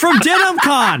 Says it's from Denim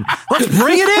Con. Let's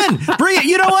bring it in. Bring it.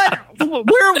 You know what?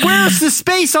 Where's the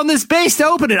space on this base to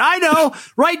open it? I know.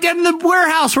 Right down in the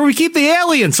warehouse where we keep the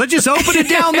aliens. Let's just open it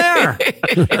down there.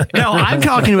 No, I'm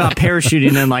talking about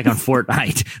parachuting in like on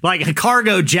Fortnite. Like a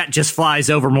cargo jet just flies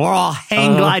over. We're all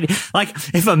hang gliding. Like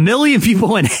if 1 million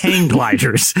people in hang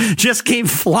gliders just came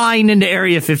flying into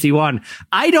Area 51,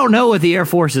 I don't know what the Air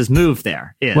Force's move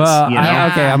there is. Well, you know?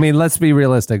 okay. I mean, let's be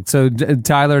realistic. So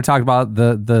Tyler talked about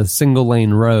the single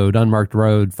lane road, unmarked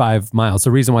road, 5 miles.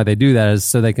 The reason why they do that is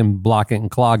so they can block it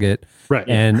and clog it, Right.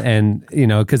 And you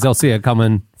know, because they'll see it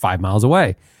coming 5 miles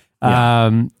away. Yeah.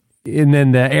 And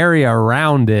then the area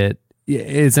around it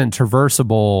isn't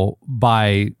traversable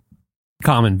by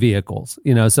common vehicles.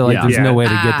 You know, so like Yeah. there's no Yeah. way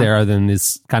to get there other than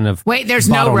this kind of Wait, there's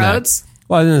no bottleneck. roads?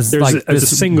 Well, there's like there's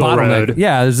this a single bottleneck. road.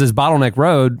 Yeah, there's this bottleneck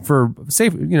road for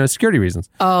safe, security reasons.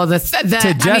 Oh,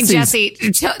 Jesse's- Jesse,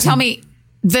 tell me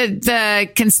the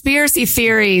conspiracy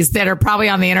theories that are probably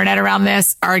on the internet around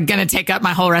this are going to take up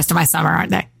my whole rest of my summer,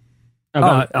 aren't they?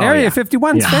 Area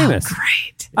 51 is Yeah. famous.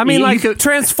 Great. I mean, You like could-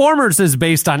 Transformers is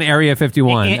based on Area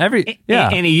 51.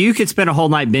 And you could spend a whole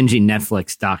night binging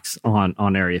Netflix docs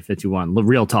on Area 51.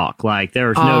 Real talk. Like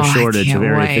there's no I shortage of can't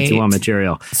Area wait. 51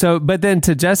 material. So, but then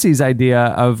to Jesse's idea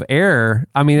of air,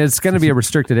 I mean, it's going to be a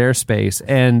restricted airspace,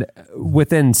 and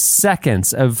within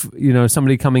seconds of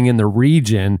somebody coming in the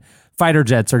region, fighter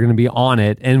jets are going to be on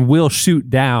it and will shoot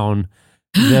down.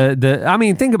 I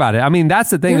mean, think about it. I mean, that's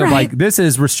the thing You're of right. like, this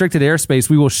is restricted airspace.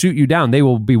 We will shoot you down. They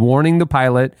will be warning the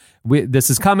pilot. This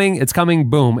is coming. It's coming.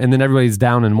 Boom. And then everybody's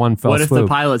down in one fell What if swoop. the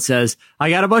pilot says, I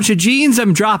got a bunch of jeans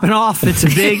I'm dropping off. It's a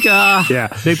big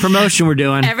big promotion we're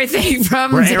doing. Everything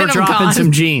from We're Denim airdropping Con.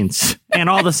 some jeans. And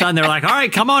all of a sudden they're like, all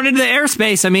right, come on into the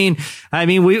airspace. I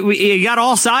mean, we you got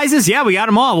all sizes. Yeah, we got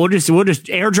them all. We'll just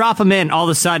airdrop them in. All of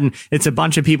a sudden it's a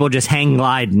bunch of people just hang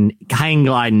gliding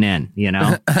in,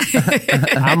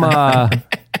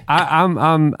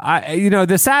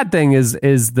 the sad thing is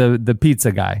the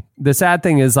pizza guy. The sad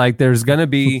thing is like there's going to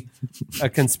be a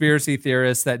conspiracy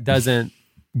theorist that doesn't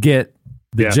get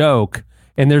the joke,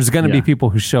 and there's going to be people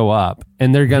who show up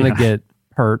and they're going to get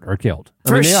hurt or killed.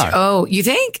 I mean, they are. Oh, you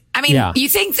think? I mean, Yeah. you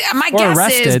think? My Or guess is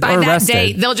arrested, by or that arrested.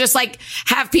 date they'll just like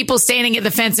have people standing at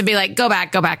the fence and be like, "Go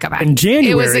back, go back, go back." In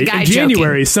It was a guy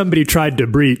January, somebody tried to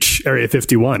breach Area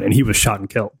 51 and he was shot and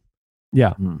killed. Yeah.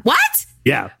 joking. What?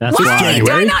 Yeah. That's Why? why- Do I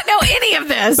January. not know any of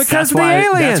this? Because the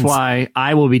aliens. That's why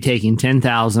I will be taking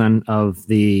 10,000 of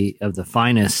the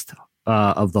finest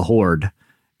of the horde,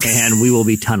 and we will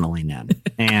be tunneling in.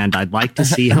 And I'd like to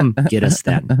see them get us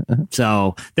then.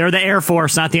 So they're the Air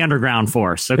Force, not the underground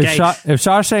force. Okay. If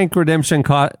Shawshank Redemption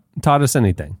taught us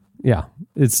anything,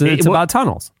 it's about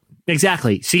tunnels.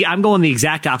 Exactly. See, I'm going the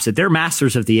exact opposite. They're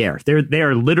masters of the air. They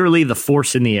are literally the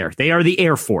force in the air. They are the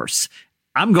Air Force.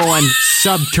 I'm going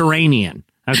subterranean.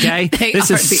 Okay, this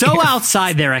are is the so Air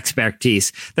outside their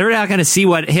expertise. They're not going to see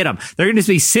what hit them. They're going to just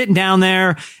be sitting down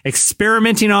there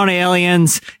experimenting on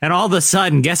aliens, and all of a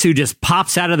sudden, guess who just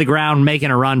pops out of the ground making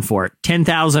a run for it?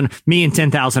 10,000. Me and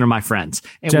 10,000 of my friends,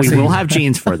 and Jesse. we will have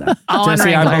jeans for them. All in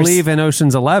Jesse, I Wranglers. believe in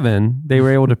Ocean's 11, they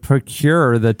were able to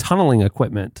procure the tunneling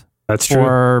equipment That's true.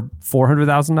 for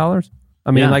 $400,000.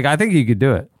 I mean, Yeah. like, I think you could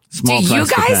do it. Small Do you price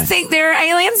to guys pay. think there are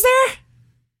aliens there?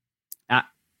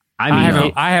 I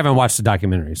mean, I haven't watched the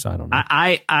documentary, so I don't know.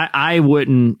 I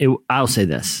wouldn't. I'll say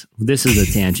this. This is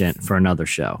a tangent for another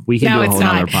show. We can No, do a it's whole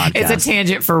other not. podcast. It's a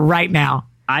tangent for right now.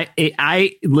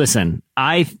 I listen.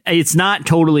 It's not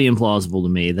totally implausible to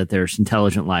me that there's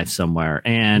intelligent life somewhere,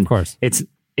 and Of course.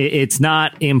 it's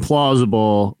not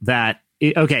implausible that.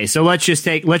 Okay, so let's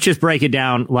just break it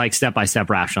down like step by step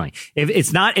rationally. If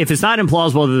it's not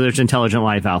implausible that there's intelligent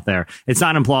life out there, it's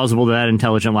not implausible that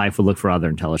intelligent life would look for other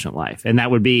intelligent life, and that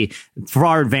would be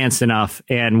far advanced enough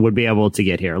and would be able to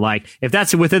get here. Like if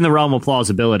that's within the realm of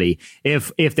plausibility,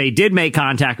 if they did make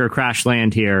contact or crash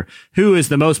land here, who is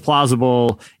the most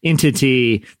plausible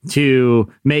entity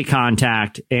to make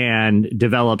contact and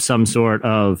develop some sort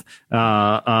of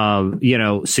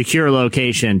secure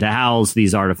location to house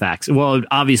these artifacts? Well, it would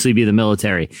obviously be the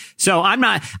military. So I'm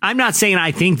not saying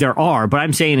I think there are, but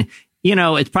I'm saying,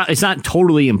 it's not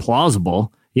totally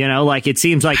implausible. Like it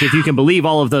seems like if you can believe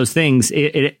all of those things,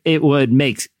 it would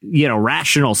make,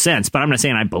 rational sense, but I'm not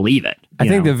saying I believe it. I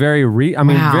think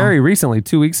Wow. very recently,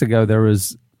 2 weeks ago, there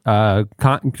was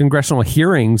congressional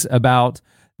hearings about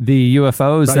the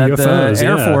UFOs About that UFOs, the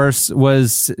Air yeah. Force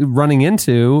was running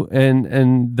into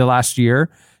in the last year,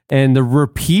 and the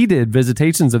repeated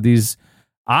visitations of these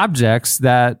objects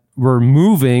that were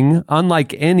moving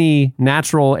unlike any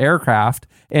natural aircraft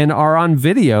and are on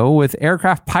video with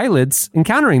aircraft pilots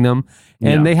encountering them.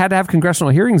 And they had to have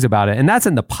congressional hearings about it. And that's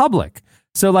in the public.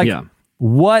 So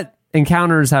what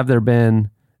encounters have there been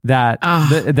that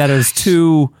that is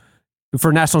too,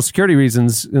 for national security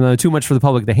reasons, too much for the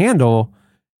public to handle?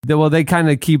 They kind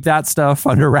of keep that stuff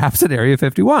under wraps at Area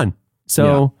 51.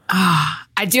 So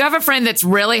I do have a friend that's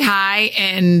really high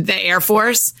in the Air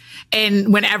Force.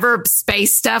 And whenever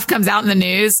space stuff comes out in the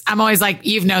news, I'm always like,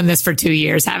 you've known this for 2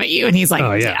 years, haven't you? And he's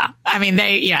like, yeah. I mean,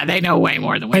 they know way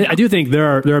more than we know. I do think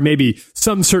there are maybe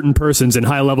some certain persons in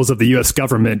high levels of the U.S.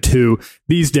 government who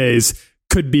these days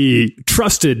could be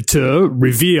trusted to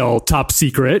reveal top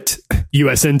secret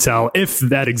U.S. intel if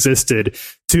that existed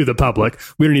to the public.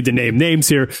 We don't need to name names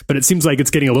here, but it seems like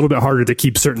it's getting a little bit harder to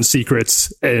keep certain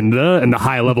secrets in the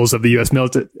high levels of the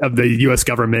U.S.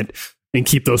 government and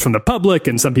keep those from the public.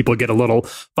 And some people get a little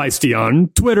feisty on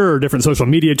Twitter or different social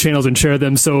media channels and share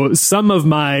them. So some of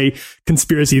my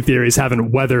conspiracy theories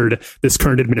haven't weathered this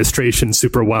current administration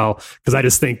super well, because I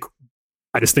just think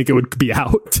it would be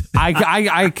out.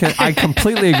 I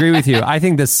completely agree with you. I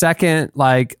think the second,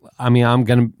 I'm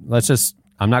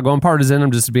not going partisan.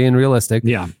 I'm just being realistic.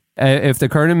 Yeah. If the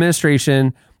current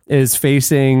administration is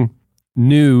facing a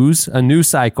news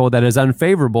cycle that is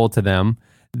unfavorable to them,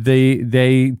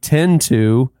 they tend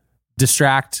to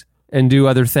distract and do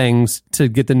other things to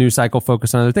get the news cycle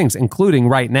focused on other things, including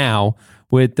right now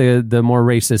with the more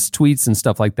racist tweets and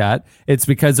stuff like that. It's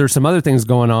because there's some other things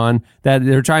going on that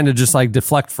they're trying to just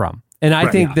deflect from. And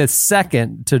I think the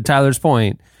second, to Tyler's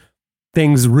point,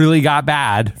 things really got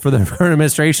bad for the current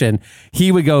administration,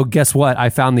 he would go, guess what? I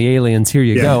found the aliens. Here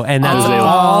you go. And that's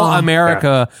all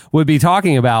America would be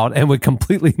talking about, and would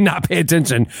completely not pay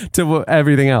attention to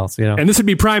everything else. And this would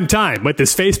be prime time with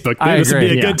this Facebook. This would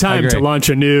be a good time to launch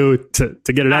to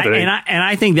get it out there. And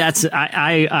I think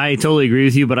I totally agree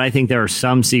with you, but I think there are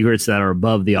some secrets that are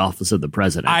above the office of the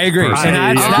president. I agree.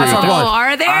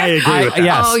 Are there? I agree with that.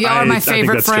 Yes. Oh, y'all are my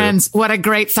favorite friends. What a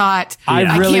great thought.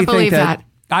 I really can't believe that.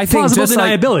 I think plausible just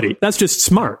deniability. That's just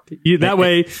smart. That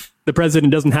way, the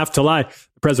president doesn't have to lie.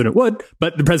 The president would,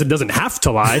 but the president doesn't have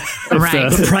to lie. Right.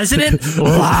 The president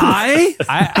lie?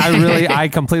 I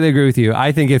completely agree with you.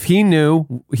 I think if he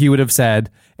knew, he would have said,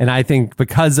 and I think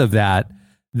because of that,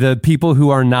 the people who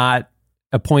are not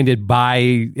appointed by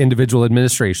individual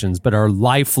administrations, but are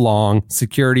lifelong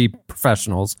security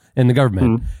professionals in the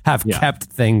government, have kept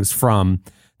things from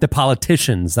the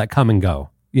politicians that come and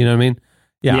go. You know what I mean?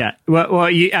 Yeah. Well,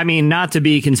 not to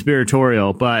be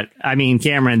conspiratorial, but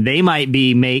Cameron, they might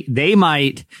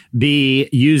be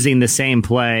using the same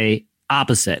play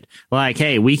opposite. Like,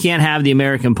 hey, we can't have the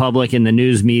American public and the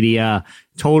news media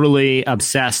totally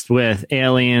obsessed with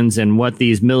aliens and what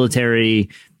these military,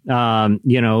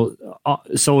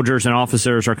 soldiers and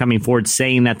officers are coming forward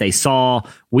saying that they saw.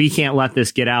 We can't let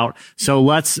this get out. So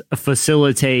let's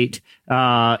facilitate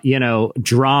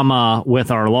drama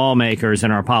with our lawmakers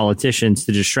and our politicians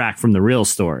to distract from the real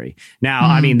story.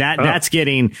 Now, that's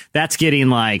getting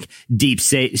like deep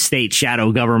state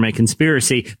shadow government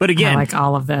conspiracy. But again, I like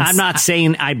all of this. I'm not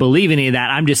saying I believe any of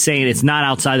that. I'm just saying it's not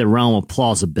outside the realm of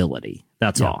plausibility.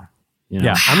 That's all.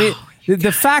 Yeah.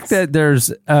 The fact that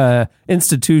there's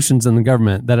institutions in the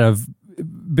government that have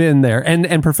been there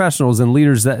and professionals and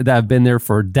leaders that have been there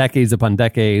for decades upon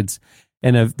decades,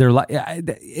 and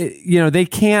they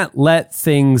can't let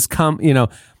things come,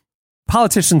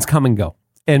 politicians come and go,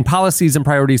 and policies and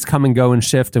priorities come and go and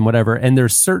shift and whatever. And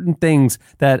there's certain things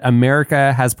that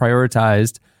America has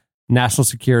prioritized, national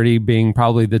security being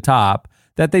probably the top,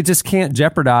 that they just can't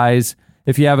jeopardize.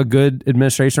 If you have a good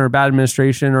administration or a bad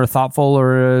administration or thoughtful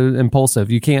or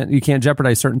impulsive, you can't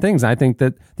jeopardize certain things. And I think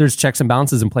that there's checks and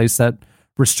balances in place that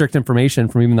restrict information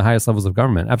from even the highest levels of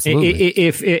government. Absolutely.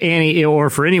 If Annie, or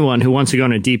for anyone who wants to go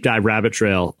on a deep dive rabbit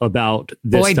trail about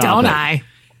this topic, don't I?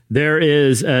 There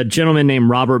is a gentleman named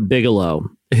Robert Bigelow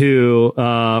who runs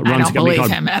I a don't company believe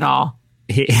called him at all.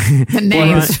 The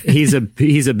names.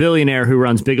 He's a billionaire who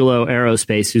runs Bigelow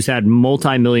Aerospace, who's had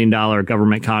multi-million-dollar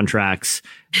government contracts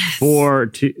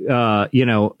to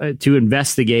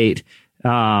investigate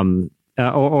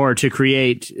or to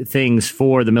create things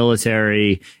for the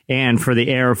military and for the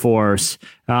Air Force.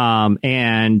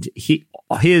 And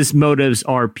his motives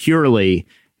are purely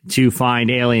to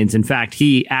find aliens. In fact,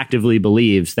 he actively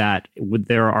believes that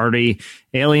there are already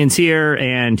aliens here,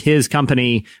 and his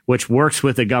company, which works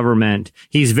with the government,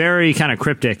 he's very kind of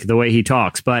cryptic the way he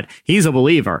talks, but he's a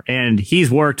believer, and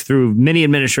he's worked through many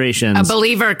administrations. A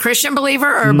believer, a Christian believer,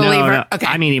 or a believer? No. Okay.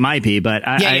 I mean, he might be, but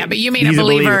but you mean he's a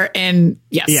believer in,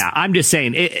 yes. Yeah, I'm just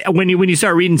saying, when you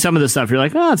start reading some of the stuff, you're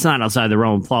like, oh, it's not outside the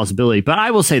realm of plausibility. But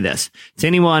I will say this to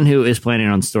anyone who is planning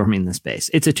on storming this base,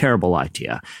 it's a terrible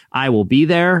idea. I will be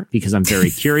there because I'm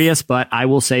very curious, but I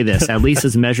will say this, at least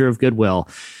as a measure of goodwill,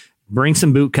 bring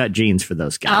some bootcut jeans for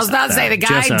those guys. I was about to say, the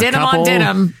guy Just denim on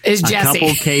denim is Jesse. A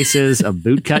couple cases of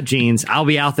bootcut jeans. I'll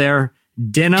be out there,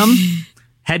 denim,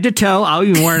 head to toe. I'll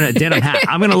be wearing a denim hat.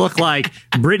 I'm going to look like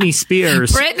Britney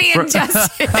Spears. Brittany and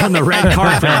Justin. On the red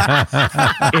carpet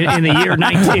in the year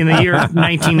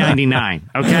 1999.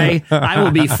 Okay, I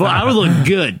will be. I will look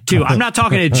good too. I'm not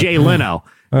talking to Jay Leno.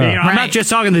 I'm not just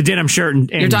talking the denim shirt and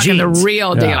You're talking jeans. the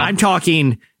real deal. I'm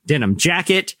talking denim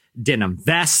jacket, denim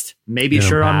vest, maybe Denim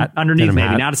shirt hat, underneath, denim maybe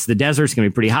hat. not. It's the desert. It's going to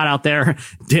be pretty hot out there.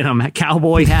 Denim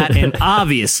cowboy hat, and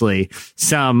obviously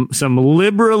some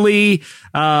liberally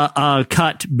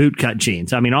cut bootcut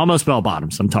jeans. I mean, almost bell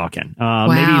bottoms. I'm talking.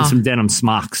 Maybe even some denim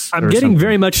smocks. I'm or getting something.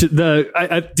 very much do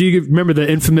you remember the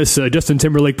infamous Justin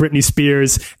Timberlake, Britney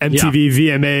Spears, MTV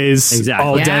VMAs, Exactly.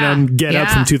 all Yeah. denim get up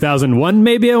Yeah. from 2001,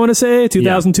 maybe I want to say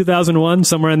 2001,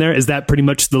 somewhere in there. Is that pretty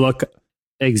much the look?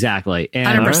 Exactly. And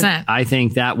 100%. I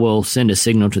think that will send a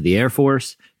signal to the Air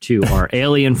Force, to our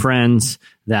alien friends,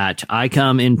 that I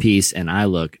come in peace and I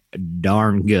look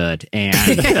darn good. And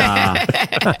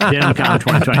Denim Con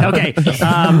 2020. Okay.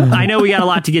 I know we got a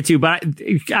lot to get to, but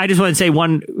I just want to say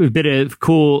one bit of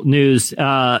cool news.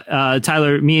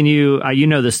 Tyler, me and you, you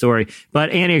know this story, but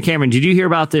Annie or Cameron, did you hear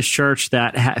about this church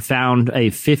that found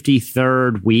a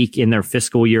 53rd week in their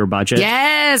fiscal year budget?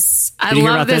 Yes. I Did you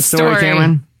hear love about this that story,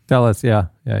 Cameron? Tell us, yeah.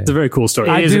 It's a very cool story.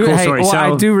 It is a cool story.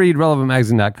 I do read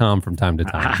relevantmagazine.com from time to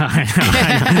time.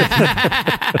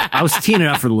 I was teeing it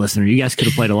up for the listener. You guys could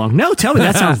have played along. No, tell me.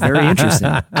 That sounds very interesting.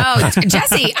 Oh,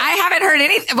 Jesse, I haven't heard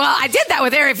anything. Well, I did that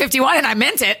with Area 51 and I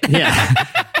meant it. Yeah.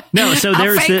 No, so I'll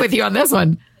there's fake with you on this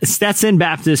one. Stetson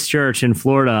Baptist Church in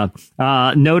Florida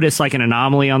noticed like an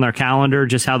anomaly on their calendar,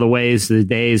 just how the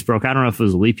days broke. I don't know if it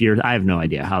was a leap year. I have no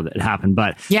idea how that happened,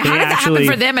 but Yeah, how did that happen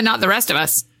for them and not the rest of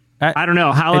us? I don't know.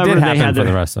 It However, did they happen had for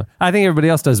their, the rest of. I think everybody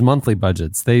else does monthly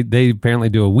budgets. They apparently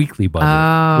do a weekly budget.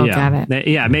 Oh, yeah, got it.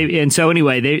 Yeah, maybe. And so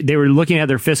anyway, they were looking at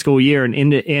their fiscal year, and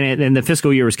the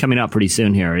fiscal year was coming up pretty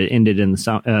soon here. It ended in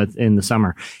the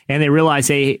summer, and they realized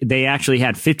they actually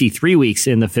had 53 weeks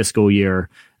in the fiscal year.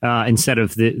 Instead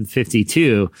of the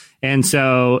 52. And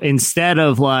so instead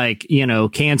of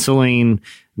canceling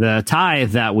the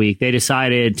tithe that week, they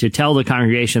decided to tell the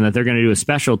congregation that they're going to do a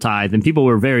special tithe. And people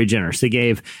were very generous. They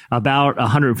gave about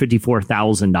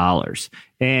 $154,000.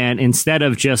 And instead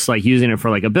of just using it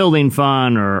for a building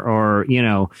fund or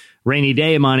rainy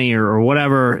day money or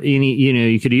whatever,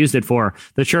 you could have used it for,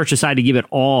 the church decided to give it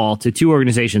all to two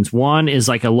organizations. One is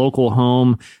a local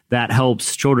home that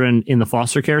helps children in the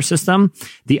foster care system.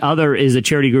 The other is a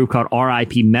charity group called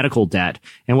RIP Medical Debt.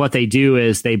 And what they do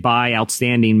is they buy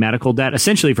outstanding medical debt,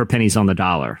 essentially for pennies on the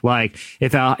dollar.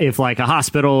 If a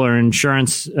hospital or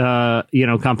insurance,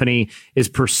 company is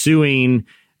pursuing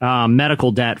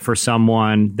medical debt for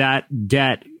someone, that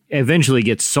debt eventually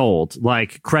gets sold,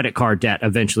 like credit card debt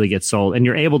eventually gets sold, and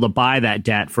you're able to buy that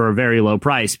debt for a very low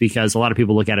price because a lot of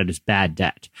people look at it as bad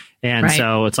debt. And Right.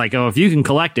 so it's if you can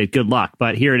collect it, good luck.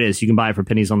 But here it is. You can buy it for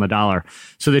pennies on the dollar.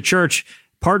 So the church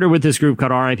partnered with this group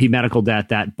called RIP Medical Debt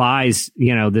that buys,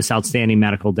 this outstanding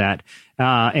medical debt.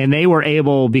 And they were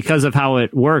able, because of how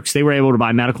it works, they were able to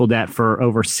buy medical debt for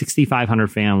over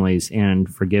 6,500 families and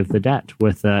forgive the debt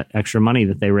with the extra money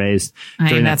that they raised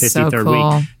during that that's so 53rd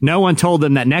cool. week. No one told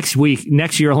them that next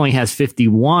year only has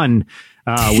 51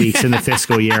 weeks in the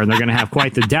fiscal year, and they're going to have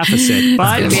quite the deficit.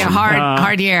 But It's going to be a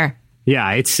hard year.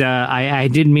 yeah, it's I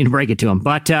didn't mean to break it to them,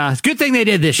 but it's a good thing they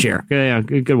did this year.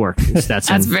 Good work,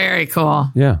 Stetson. That's very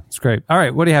cool. Yeah, it's great. All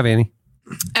right, what do you have, Annie?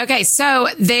 Okay, so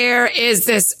there is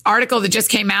this article that just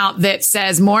came out that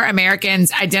says more Americans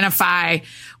identify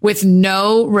with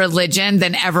no religion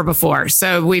than ever before.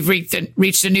 So we've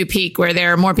reached a new peak where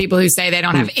there are more people who say they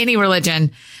don't have any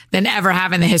religion than ever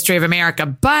have in the history of America.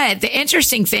 But the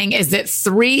interesting thing is that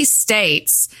 3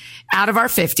 states out of our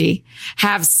 50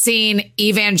 have seen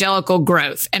evangelical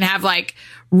growth and have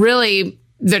really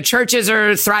the churches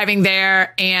are thriving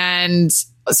there. And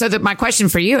so my question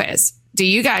for you is, do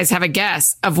you guys have a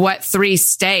guess of what 3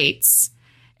 states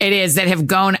it is that have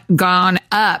gone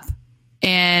up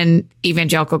in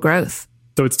evangelical growth?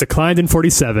 So it's declined in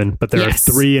 47, but there Yes.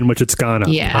 are 3 in which it's gone up.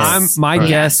 Yes. My guess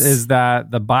Yes. is that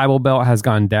the Bible Belt has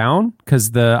gone down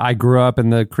because I grew up in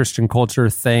the Christian culture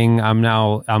thing.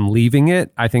 I'm leaving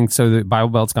it. I think so. The Bible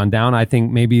Belt's gone down. I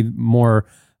think maybe more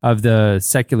of the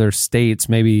secular states,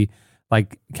 maybe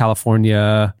like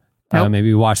California, Nope.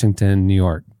 maybe Washington, New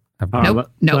York. Nope.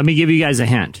 Let me give you guys a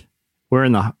hint. We're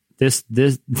in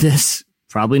this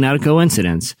probably not a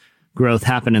coincidence. Growth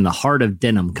happened in the heart of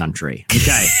denim country.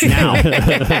 Okay, now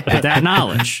with that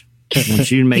knowledge, I want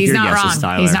you to make He's your not guesses, wrong.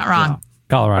 Tyler. He's not wrong. Yeah.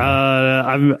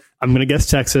 Colorado. I'm going to guess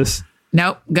Texas.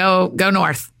 Nope. Go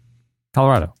north.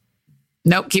 Colorado.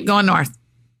 Nope. Keep going north.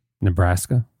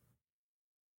 Nebraska.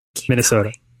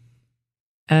 Minnesota.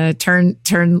 Turn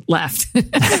left.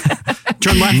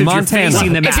 Turn left if Montana. you're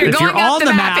facing the map. If you're going up on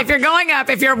the map, if you're going up,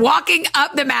 if you're walking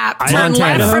up the map, turn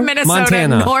Montana. left from Minnesota,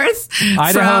 Montana. north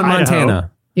Idaho and from,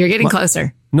 Montana. You're getting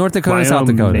closer. North Dakota, South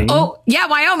Dakota. Wyoming. Oh, yeah,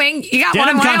 Wyoming. You got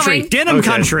denim one in country. Wyoming. Denim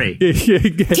country.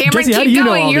 Cameron, Jesse, how keep do you know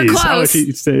going. all You're these?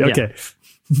 close. Okay.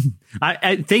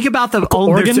 I think about the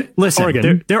Oregon? Listen,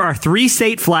 Oregon. there are 3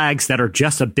 state flags that are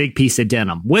just a big piece of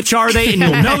denim. Which are they? And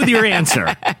you'll know your answer.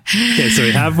 Okay, so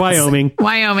we have Wyoming.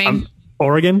 Wyoming.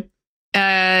 Oregon.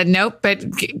 Nope, but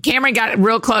Cameron got it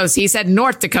real close. He said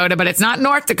North Dakota, but it's not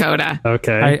North Dakota.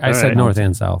 Okay. I all said right. North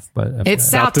and South, but It's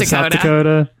South to Dakota. South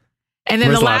Dakota. And then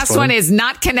Where's the the last last one one? is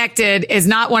not connected, is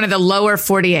not one of the lower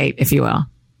 48, if you will.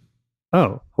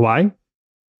 Oh, Hawaii.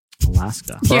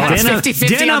 Alaska. Yeah, Denim, 50-50 on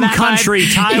denim that country, one.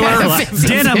 Tyler. Yeah, 50-50.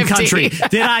 Denim country.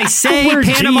 Did I say Wear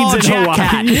Panama jeans in Jack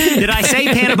Cat? Hawaii. Did I say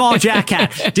Panama Jack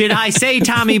Cat? Did I say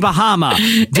Tommy Bahama?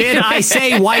 Did I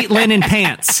say white linen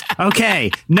pants?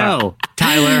 Okay. No,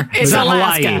 Tyler. It's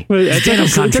Hawaii. Alaska. It Denim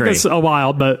took country. us a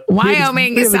while, but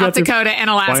Wyoming, we South got through Dakota,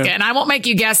 and Alaska. Wyoming. And I won't make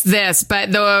you guess this,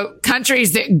 but the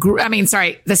countries that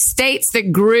the states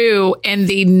that grew in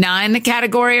the none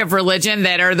category of religion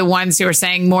that are the ones who are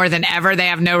saying more than ever they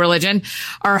have no religion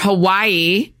are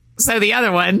Hawaii. So the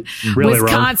other one, Really wrong.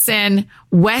 Wisconsin,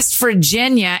 West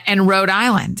Virginia, and Rhode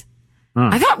Island.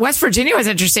 I thought West Virginia was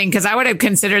interesting because I would have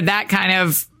considered that kind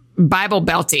of Bible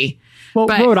belty. Well,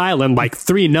 But- Rhode Island, like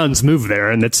 3 nuns moved there,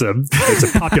 and it's a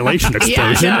population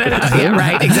explosion. Yeah,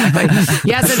 right, exactly.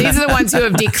 Yeah, so these are the ones who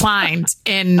have declined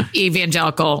in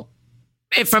evangelical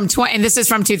and this is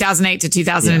from 2008 to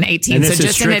 2018. And So this is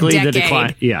just in a strictly the decade.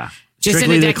 decline. Yeah. Just in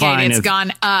Strictly a the decade, decline it's of-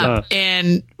 gone up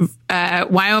in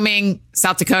Wyoming,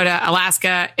 South Dakota,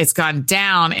 Alaska. It's gone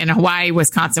down in Hawaii,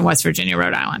 Wisconsin, West Virginia,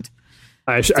 Rhode Island.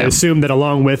 I assume that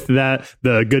along with that,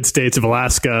 the good states of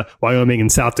Alaska, Wyoming,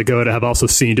 and South Dakota have also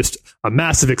seen just a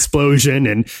massive explosion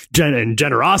in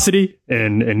generosity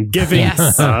and giving,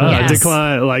 Yes. Yes.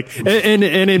 decline,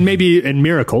 and maybe in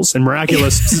miracles and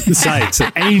miraculous sights,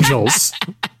 and angels.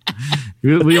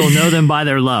 We'll know them by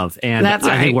their love. And That's I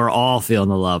right. think we're all feeling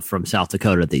the love from South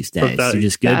Dakota these days. That- They're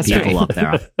just good That's people right. up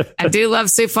there. I do love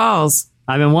Sioux Falls.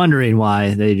 I've been wondering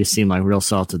why they just seem like real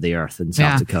salt of the earth in South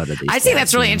Yeah. Dakota these I days. think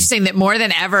that's really interesting that more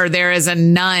than ever there is a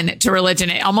none to religion.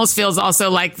 It almost feels also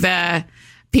like the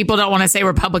people don't want to say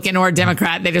Republican or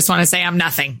Democrat. They just want to say I'm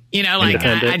nothing. You know, like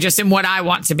I just am what I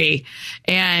want to be.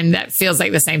 And that feels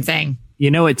like the same thing. You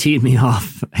know, it teed me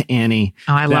off, Annie.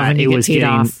 Oh, I love that when you it get was teed getting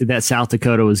off. that South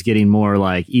Dakota was getting more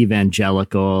like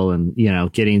evangelical and, you know,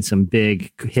 getting some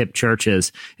big hip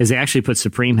churches is they actually put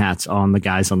Supreme hats on the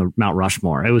guys on the Mount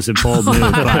Rushmore. It was a bold move,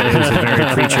 but it was a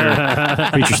very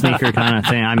preacher sneaker kind of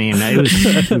thing. I mean, it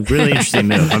was a really interesting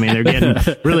move. I mean, they're getting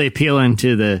really appealing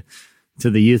to the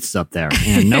youths up there.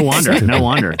 And no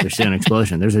wonder they're seeing an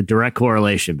explosion. There's a direct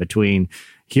correlation between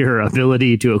your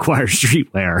ability to acquire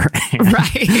streetwear and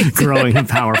Right. growing a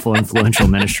powerful, influential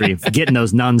ministry, getting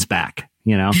those nuns back.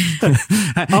 You know, you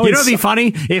know, it'd be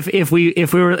funny if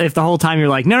the whole time you're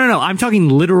like, no, I'm talking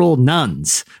literal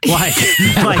nuns, like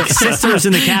sisters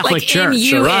in the Catholic Like Church. in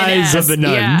The rise of the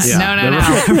nuns. Yeah.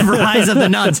 No. The rise of the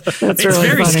nuns. It's really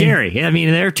very funny. scary. I mean,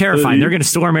 they're terrifying. They're going to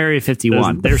storm Area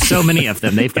 51. There's so many of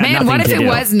them. They've got Man, nothing what if to it do.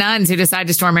 was nuns who decided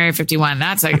to storm Area 51?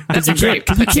 That's a great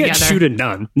You put can't together. shoot a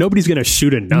nun. Nobody's going to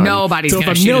shoot a nun. Nobody's so going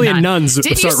to if a shoot million a nun. nuns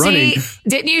start running,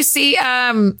 Didn't you see?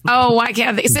 Why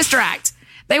can't they? Sister Act?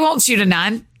 They won't shoot a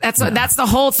nun. That's the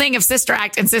whole thing of Sister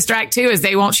Act and Sister Act 2 is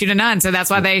they won't shoot a nun. So that's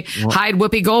why they hide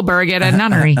Whoopi Goldberg at a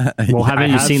nunnery. Well,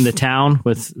 haven't you have. seen The Town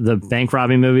with the bank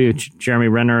robbing movie with Jeremy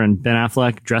Renner and Ben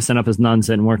Affleck? Dressing up as nuns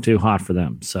didn't work too hot for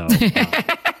them. So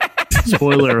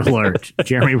Spoiler alert.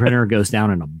 Jeremy Renner goes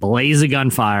down in a blaze of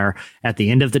gunfire at the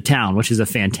end of The Town, which is a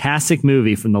fantastic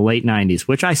movie from the late 90s,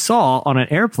 which I saw on an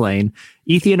airplane,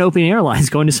 Ethiopian Airlines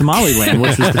going to Somaliland,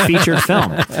 which was the featured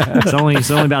film. It's only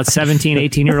about 17,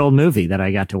 18-year-old movie that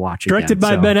I got to watch again. Directed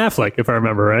by Ben Affleck, if I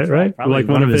remember right? Probably Like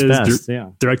one of his best,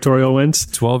 directorial wins.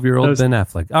 12-year-old Ben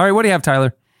Affleck. All right, what do you have,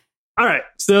 Tyler? All right,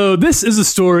 so this is a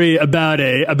story about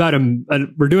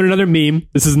we're doing another meme.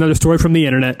 This is another story from the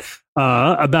internet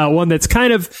about one that's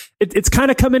kind of it's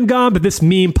kind of come and gone, but this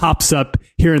meme pops up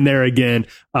here and there again,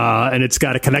 and it's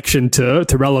got a connection to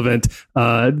relevant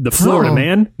the Florida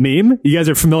Man meme. You guys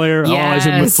are familiar,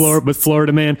 Yes. with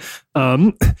Florida Man.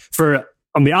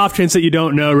 On the off chance that you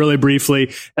don't know, really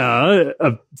briefly,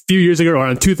 a few years ago, or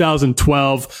in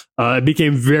 2012, it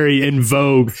became very in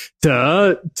vogue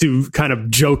to kind of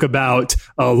joke about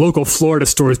local Florida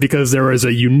stories because there was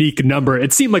a unique number.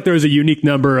 It seemed like there was a unique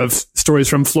number of stories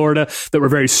from Florida that were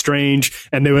very strange,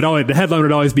 and the headline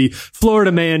would always be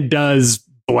 "Florida Man does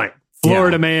blank."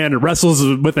 Florida man wrestles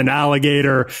with an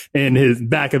alligator in his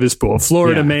back of his pool.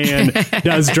 Florida man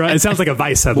does drugs. It sounds like a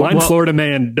Vice headline. Well, Florida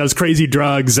man does crazy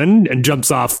drugs and jumps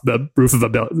off the roof of a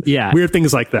building. Yeah. Weird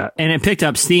things like that. And it picked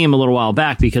up steam a little while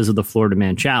back because of the Florida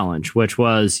Man Challenge, which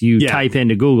was you type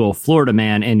into Google Florida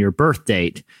Man and your birth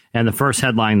date, and the first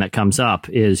headline that comes up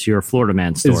is your Florida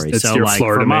Man story. It's so your like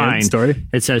Florida for Man mine, story.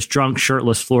 it says drunk,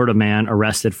 shirtless Florida man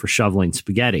arrested for shoveling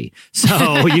spaghetti.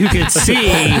 So you could see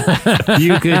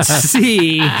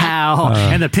how,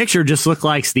 and the picture just looked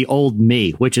like the old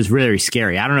me, which is really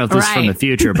scary. I don't know if this is from the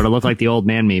future, but it looked like the old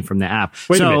man me from the app.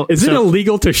 Wait a minute. Is it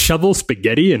illegal to shovel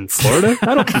spaghetti in Florida?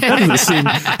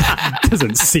 That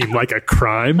doesn't seem like a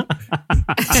crime.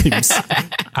 Seems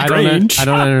I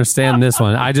don't understand this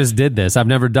one. I just did this. I've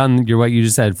never done what you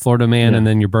just said, Florida man and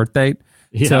then your birth date.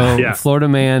 Florida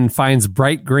man finds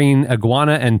bright green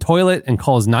iguana and toilet and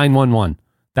calls 911.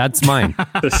 That's mine.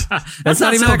 That's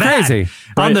not even so that crazy.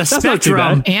 On the That's not too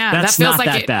spectrum, bad. Yeah, that's that feels not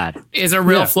like that it bad. is a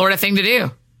real Florida thing to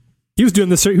do. He was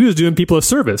doing people a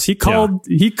service. He called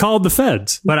the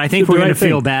feds. But I think we're going to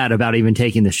feel bad about even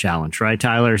taking this challenge, right,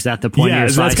 Tyler? Is that the point? Yeah, of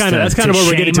your that's slice kind of what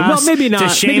we're getting to. Well, maybe not. To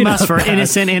shame us for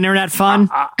innocent internet fun.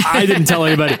 I didn't tell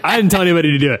anybody. I didn't tell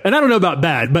anybody to do it, and I don't know about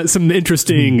bad, but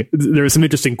there were some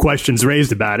interesting questions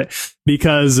raised about it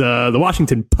because the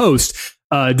Washington Post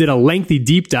did a lengthy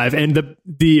deep dive, and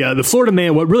the Florida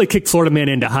Man. What really kicked Florida Man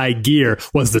into high gear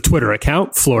was the Twitter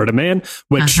account Florida Man,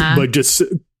 which would just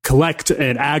collect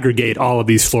and aggregate all of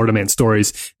these Florida Man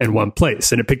stories in one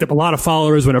place. And it picked up a lot of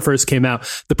followers when it first came out.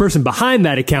 The person behind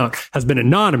that account has been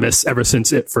anonymous ever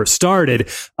since it first started.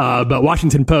 But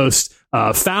Washington Post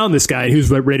found this guy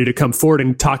who's ready to come forward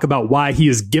and talk about why he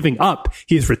is giving up.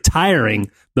 He is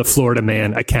retiring the Florida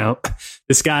Man account.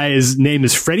 This guy's name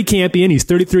is Freddie Campion. He's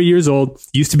 33 years old,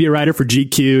 used to be a writer for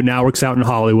GQ, now works out in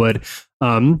Hollywood.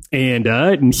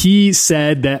 And he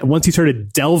said that once he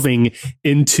started delving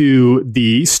into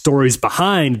the stories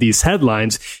behind these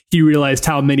headlines, he realized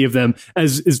how many of them,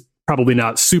 as is probably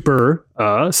not super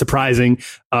surprising,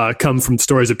 come from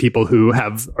stories of people who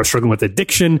are struggling with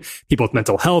addiction, people with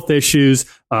mental health issues,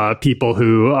 people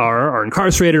who are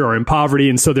incarcerated or in poverty.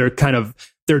 And so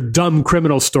their dumb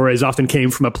criminal stories often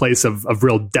came from a place of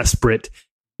real desperate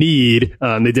need.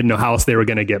 They didn't know how else they were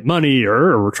going to get money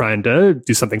or were trying to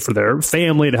do something for their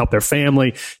family, to help their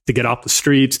family to get off the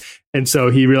streets. And so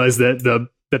he realized that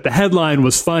the headline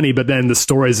was funny, but then the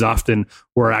stories often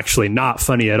were actually not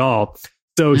funny at all.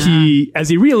 So as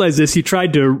he realized this, he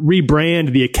tried to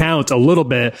rebrand the account a little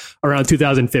bit around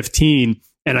 2015.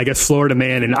 And I guess Florida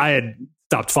Man, and I had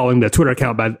stopped following the Twitter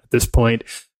account by this point,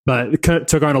 but it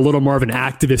took on a little more of an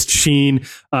activist sheen,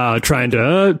 trying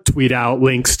to tweet out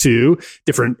links to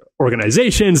different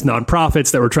organizations,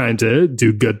 nonprofits that were trying to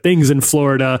do good things in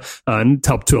Florida and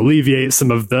help to alleviate some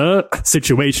of the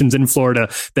situations in Florida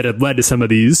that had led to some of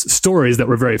these stories that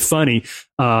were very funny.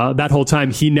 That whole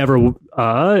time,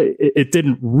 it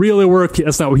didn't really work.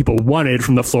 That's not what people wanted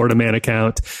from the Florida Man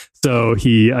account. So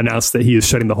he announced that he is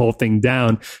shutting the whole thing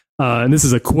down. And this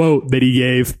is a quote that he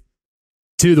gave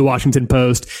to the Washington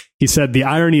Post. He said, "The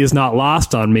irony is not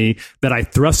lost on me that I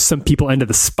thrust some people into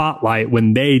the spotlight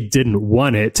when they didn't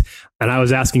want it. And I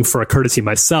was asking for a courtesy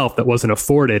myself that wasn't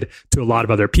afforded to a lot of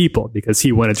other people," because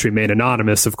he wanted to remain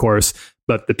anonymous, of course,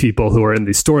 but the people who were in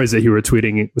these stories that he was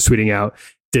tweeting out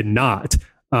did not.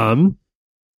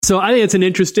 So I think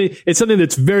it's something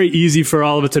that's very easy for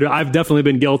all of us to do. I've definitely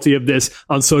been guilty of this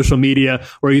on social media,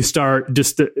 where you start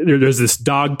there's this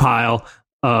dog pile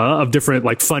of different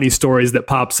like funny stories that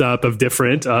pops up of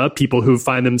different people who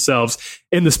find themselves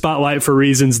in the spotlight for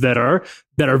reasons that are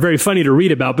very funny to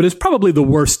read about, but it's probably the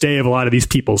worst day of a lot of these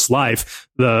people's life,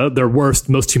 their worst,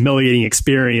 most humiliating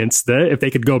experience, that if they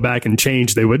could go back and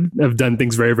change, they would have done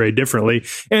things very, very differently.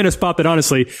 And a spot that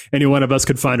honestly, any one of us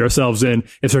could find ourselves in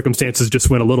if circumstances just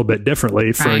went a little bit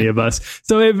differently for any of us.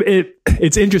 So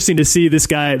it's interesting to see this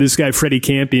guy, Freddie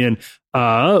Campion,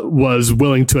 was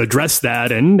willing to address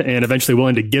that and eventually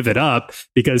willing to give it up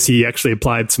because he actually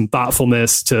applied some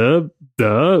thoughtfulness to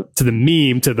the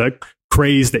meme, to the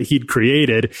craze that he'd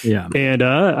created. Yeah. And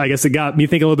I guess it got me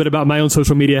thinking a little bit about my own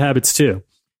social media habits too.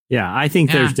 Yeah, I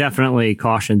think there's definitely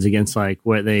cautions against like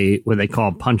what they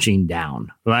call punching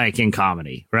down, like in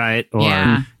comedy, right? Or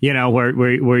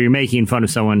where you're making fun of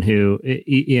someone who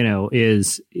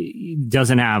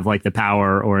doesn't have like the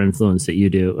power or influence that you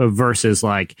do, versus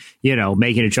like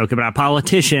making a joke about a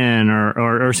politician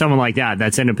or someone like that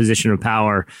that's in a position of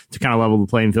power to kind of level the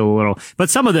playing field a little. But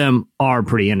some of them are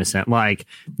pretty innocent, like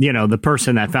the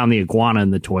person that found the iguana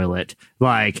in the toilet.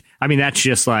 Like, I mean, that's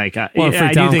just like I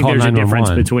do think there's a difference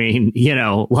between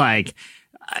like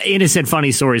innocent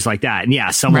funny stories like that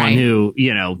and someone who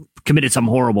committed some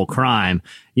horrible crime,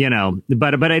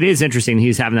 but it is interesting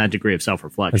he's having that degree of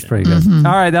self-reflection. That's pretty good.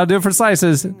 All right, that'll do it for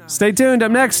Slices. Stay tuned.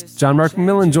 Up next, John Mark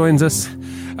McMillan joins us.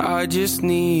 I just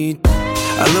need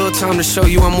a little time to show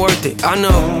you I'm worth it. I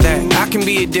know that I can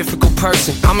be a difficult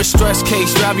person. I'm a stress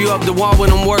case, drive you up the wall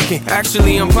when I'm working.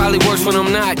 Actually, I'm probably worse when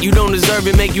I'm not. You don't deserve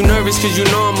it, make you nervous cause you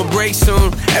know I'ma break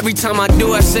soon. Every time I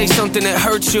do, I say something that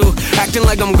hurts you. Acting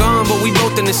like I'm gone, but we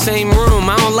both in the same room.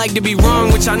 I don't like to be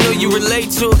wrong, which I know you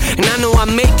relate to. And I know I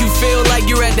make you feel like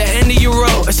you're at the end of your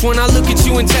road. That's when I look at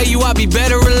you and tell you I'll be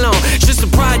better alone. It's just a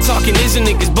pride talking, isn't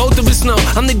it? Cause both of us know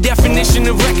I'm the definition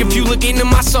of wreck. If you look into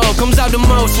my soul, comes out the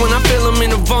most when I feel I'm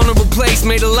in a vulnerable place.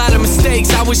 Made a lot of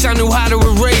mistakes, I wish I knew how to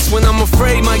erase. When I'm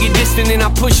afraid, might get distant and I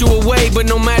push you away. But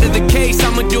no matter the case,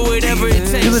 I'ma do whatever it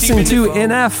takes. You're listening to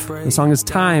NF. The song is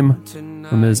Time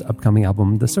from his upcoming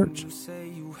album, The Search.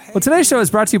 Well, today's show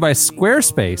is brought to you by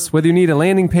Squarespace. Whether you need a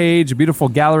landing page, a beautiful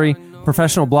gallery,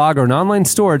 professional blog, or an online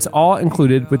store, it's all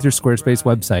included with your Squarespace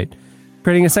website.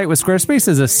 Creating a site with Squarespace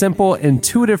is a simple,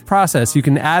 intuitive process. You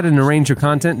can add and arrange your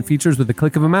content and features with the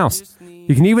click of a mouse.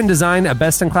 You can even design a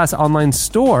best-in-class online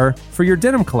store for your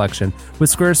denim collection with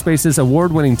Squarespace's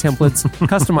award-winning templates,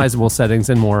 customizable settings,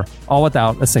 and more, all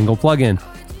without a single plugin.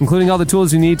 Including all the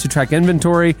tools you need to track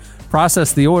inventory,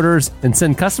 process the orders, and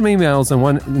send custom emails in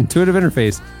one intuitive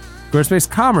interface, Squarespace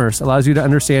Commerce allows you to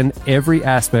understand every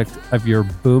aspect of your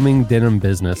booming denim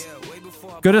business.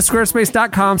 Go to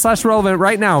squarespace.com/relevant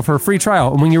right now for a free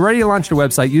trial. And when you're ready to launch your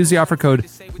website, use the offer code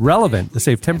RELEVANT to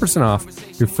save 10% off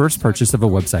your first purchase of a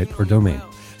website or domain.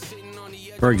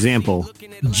 For example,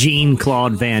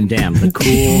 Jean-Claude Van Damme, the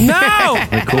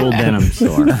cool denim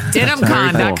store.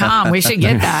 Denimcon.com. We should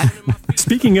get that.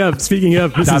 Speaking of,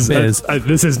 this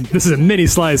is a mini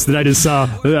slice that I just saw. I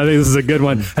think this is a good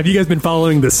one. Have you guys been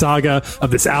following the saga of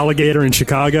this alligator in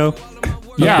Chicago?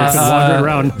 Yeah, wandering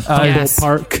around Humboldt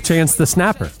Park. Chance the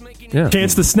Snapper. Yeah.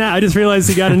 Chance the Snap. I just realized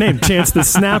he got a name, Chance the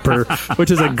Snapper, which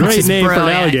is a great name for an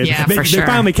alligator. Yeah, they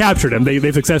finally captured him.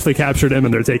 They've successfully captured him,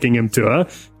 and they're taking him to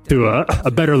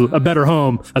a better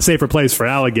home, a safer place for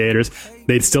alligators.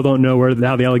 They still don't know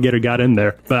how the alligator got in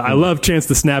there. But I love Chance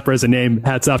the Snapper as a name.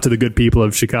 Hats off to the good people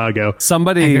of Chicago.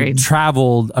 Somebody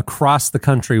traveled across the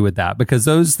country with that because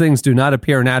those things do not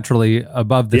appear naturally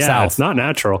above the South. Yeah, it's not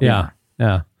natural. Yeah.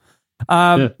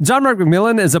 John Mark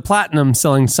McMillan is a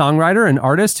platinum-selling songwriter and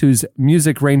artist whose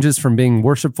music ranges from being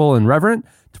worshipful and reverent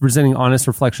to presenting honest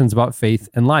reflections about faith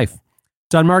and life.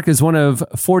 John Mark is one of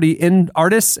 40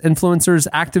 artists, influencers,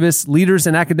 activists, leaders,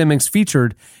 and academics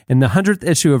featured in the 100th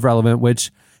issue of Relevant,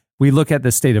 which we look at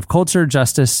the state of culture,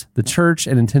 justice, the church,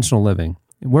 and intentional living,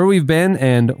 where we've been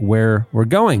and where we're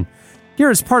going. Here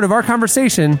is part of our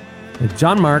conversation with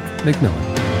John Mark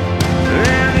McMillan.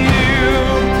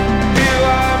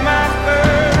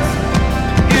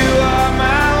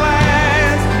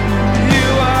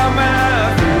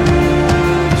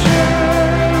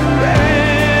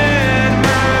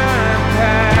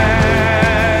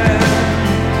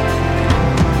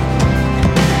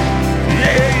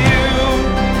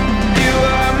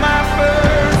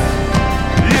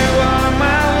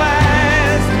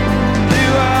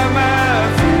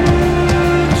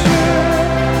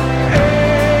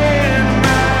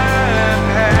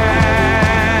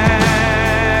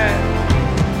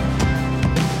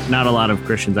 Not a lot of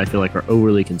Christians, I feel like, are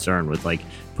overly concerned with like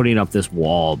putting up this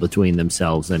wall between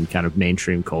themselves and kind of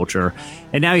mainstream culture.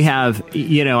 And now you have,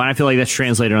 and I feel like that's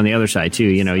translated on the other side too.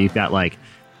 You've got like,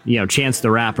 Chance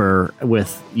the Rapper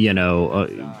with,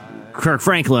 Kirk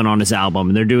Franklin on his album,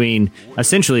 and they're doing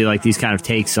essentially like these kind of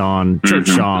takes on church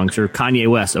songs, or Kanye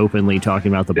West openly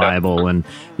talking about the Bible, and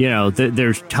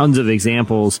there's tons of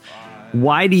examples.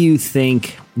 Why do you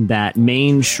think that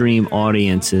mainstream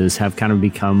audiences have kind of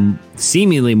become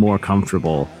seemingly more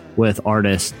comfortable with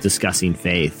artists discussing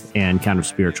faith and kind of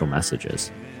spiritual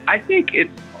messages? I think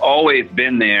it's always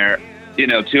been there,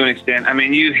 to an extent. I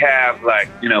mean, you have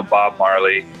Bob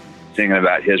Marley singing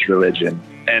about his religion,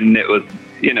 and it was,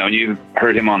 you've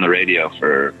heard him on the radio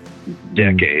for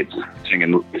decades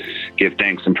singing, give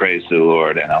thanks and praise to the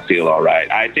Lord and I'll feel all right.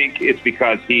 I think it's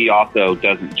because he also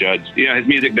doesn't judge, his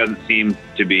music doesn't seem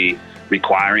to be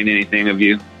requiring anything of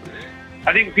you.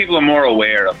 I think people are more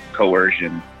aware of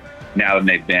coercion now than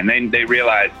they've been. They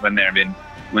realize when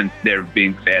they're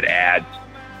being fed ads,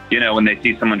 when they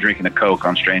see someone drinking a Coke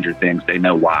on Stranger Things, they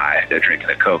know why they're drinking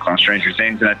a Coke on Stranger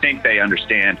Things. And I think they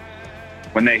understand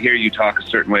when they hear you talk a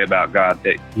certain way about God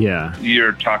that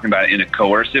you're talking about it in a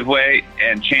coercive way,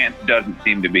 and Chance doesn't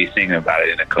seem to be singing about it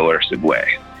in a coercive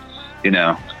way.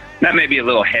 That may be a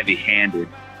little heavy-handed,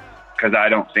 because I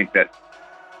don't think that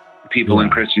people in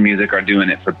Christian music are doing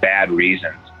it for bad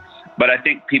reasons. But I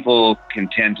think people can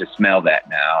tend to smell that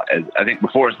now. As I think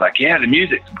before it's like, the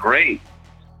music's great,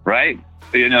 right?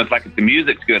 It's like if the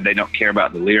music's good, they don't care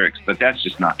about the lyrics, but that's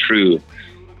just not true.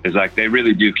 It's like they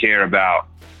really do care about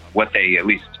what they at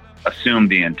least assume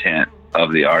the intent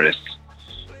of the artist.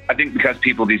 I think because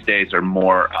people these days are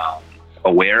more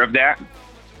aware of that,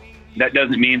 that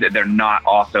doesn't mean that they're not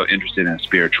also interested in a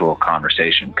spiritual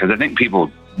conversation, because I think people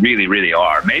really, really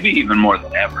are, maybe even more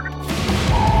than ever.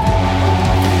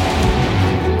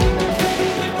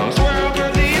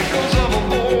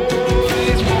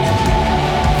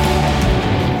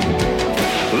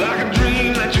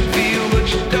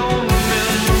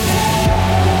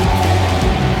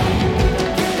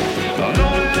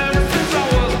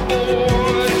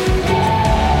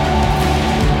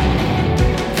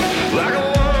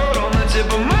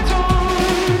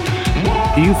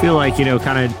 Do you feel like,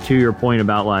 kind of to your point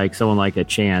about like someone like a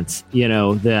Chance,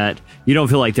 that you don't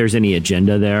feel like there's any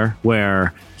agenda there,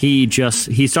 where he's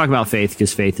talking about faith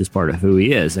because faith is part of who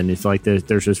he is. And it's like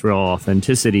there's this real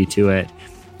authenticity to it.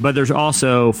 But there's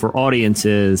also, for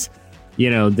audiences,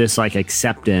 this like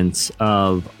acceptance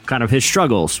of kind of his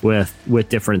struggles with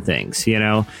different things,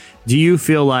 Do you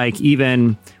feel like,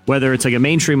 even whether it's like a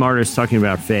mainstream artist talking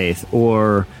about faith,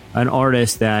 or an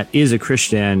artist that is a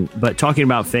Christian but talking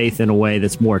about faith in a way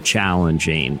that's more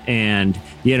challenging and,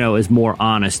 is more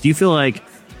honest, do you feel like,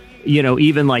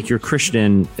 even like your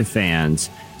Christian fans,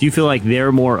 do you feel like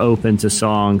they're more open to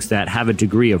songs that have a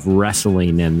degree of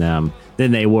wrestling in them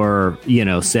than they were,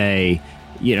 say,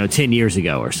 10 years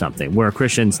ago or something, where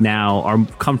Christians now are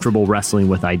comfortable wrestling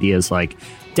with ideas like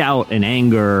doubt and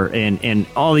anger and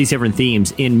all these different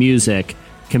themes in music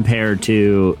compared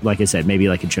to, like I said, maybe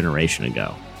like a generation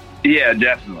ago? Yeah,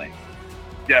 definitely.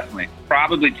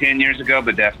 Probably 10 years ago,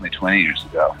 but definitely 20 years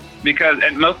ago.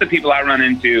 And most of the people I run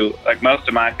into, like most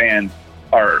of my fans,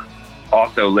 are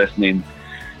also listening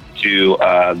to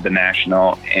The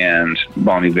National and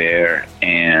Bon Iver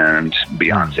and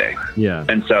Beyonce. Yeah.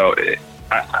 And so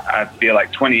I feel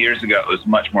like 20 years ago, it was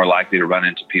much more likely to run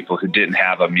into people who didn't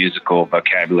have a musical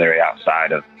vocabulary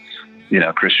outside of,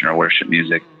 Christian or worship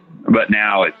music. But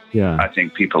now I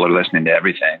think people are listening to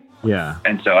everything. Yeah.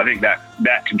 And so I think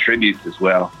that contributes as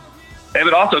well.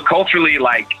 But also culturally,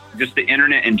 like just the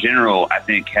internet in general, I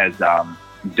think has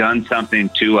done something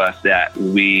to us that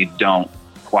we don't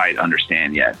quite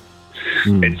understand yet.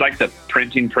 It's like the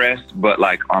printing press, but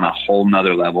like on a whole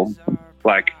nother level.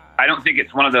 Like, I don't think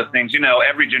it's one of those things,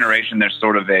 every generation there's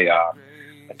sort of a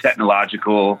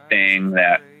technological thing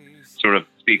that sort of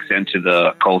speaks into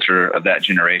the culture of that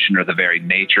generation or the very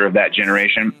nature of that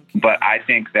generation. But I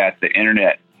think that the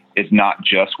internet is not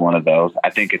just one of those.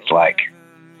 I think it's like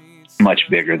much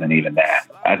bigger than even that.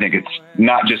 I think it's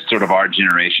not just sort of our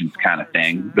generation's kind of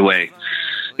thing, the way,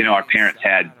 our parents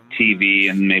had TV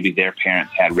and maybe their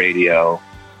parents had radio.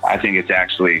 I think it's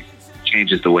actually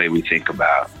changes the way we think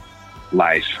about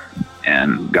life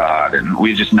and God, and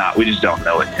we just don't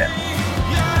know it yet.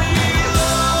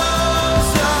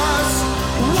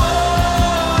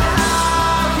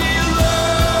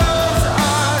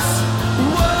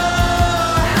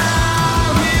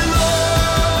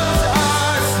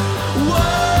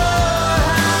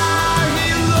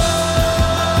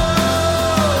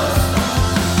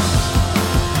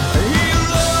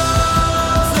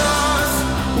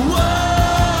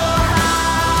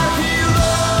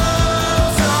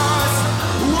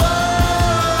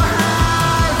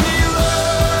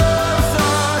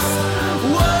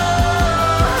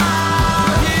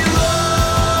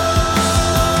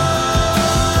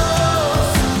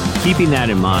 keeping that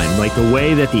in mind, like the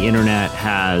way that the internet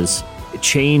has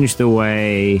changed the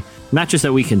way, not just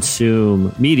that we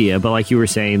consume media, but like you were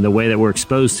saying, the way that we're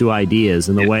exposed to ideas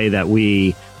and the way that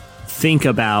we think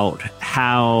about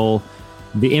how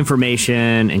the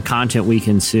information and content we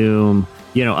consume,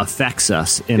 affects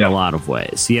us in a lot of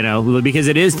ways, because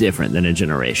it is different than a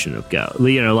generation ago.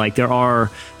 Like there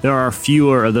are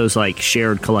fewer of those like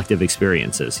shared collective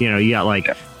experiences. You got like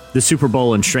the Super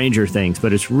Bowl and Stranger Things,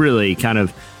 but it's really kind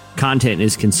of content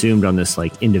is consumed on this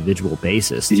like individual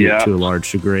basis to a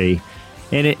large degree.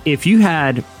 And if you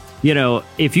had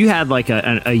like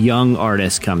a young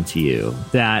artist come to you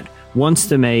that wants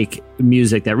to make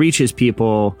music that reaches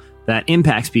people, that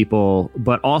impacts people,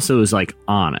 but also is like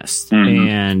honest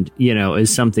and,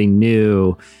 is something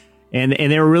new. And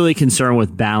they were really concerned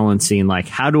with balancing, like,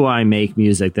 how do I make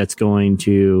music that's going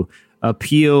to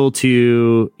appeal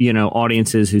to,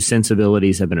 audiences whose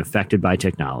sensibilities have been affected by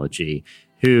technology,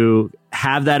 who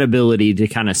have that ability to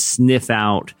kind of sniff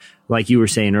out, like you were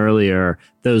saying earlier,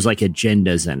 those like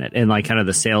agendas in it and like kind of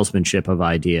the salesmanship of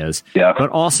ideas,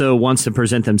 but also wants to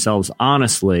present themselves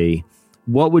honestly.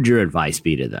 What would your advice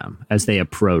be to them as they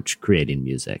approach creating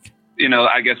music?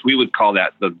 I guess we would call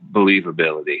that the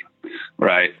believability,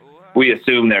 right? We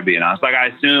assume they're being honest. Like I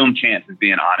assume Chance is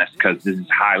being honest because this is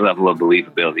high level of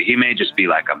believability. He may just be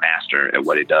like a master at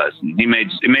what he does. And it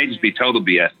may just be total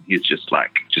BS. And he's just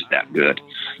that good.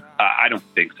 I don't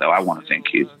think so. I want to think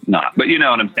he's not, but you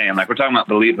know what I'm saying? Like we're talking about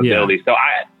believability. So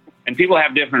and people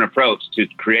have different approach to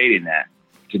creating that,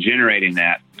 to generating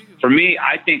that. For me,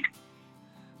 I think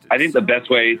the best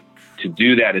way to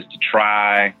do that is to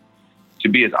try to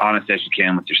be as honest as you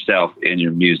can with yourself in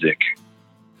your music.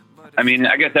 I mean,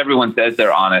 I guess everyone says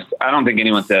they're honest. I don't think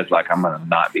anyone says like, I'm going to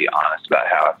not be honest about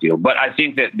how I feel. But I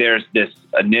think that there's this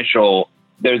initial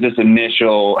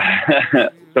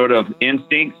sort of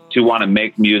instinct to want to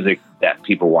make music that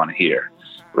people want to hear.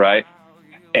 Right.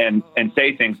 And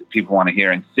say things that people want to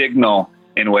hear and signal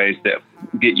in ways that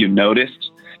get you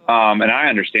noticed. And I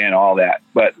understand all that,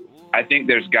 but I think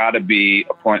there's got to be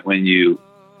a point when you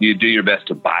do your best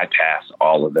to bypass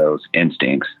all of those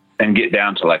instincts and get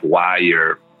down to like why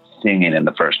you're singing in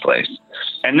the first place.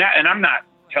 And I'm not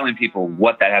telling people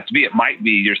what that has to be. It might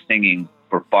be you're singing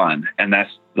for fun, and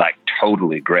that's like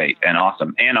totally great and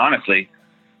awesome. And honestly,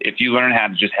 if you learn how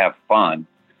to just have fun,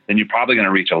 then you're probably going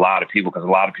to reach a lot of people because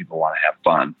a lot of people want to have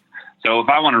fun. So if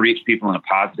I want to reach people in a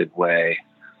positive way,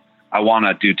 I want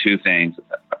to do two things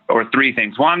or three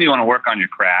things. One, you want to work on your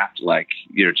craft, like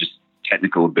your just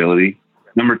technical ability.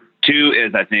 Number two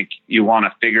is I think you want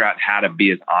to figure out how to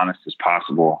be as honest as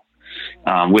possible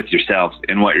with yourself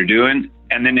in what you're doing.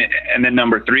 And then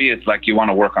number three is like you want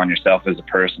to work on yourself as a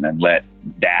person and let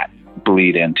that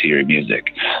bleed into your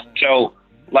music. So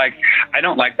like, I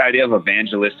don't like the idea of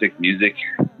evangelistic music,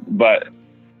 but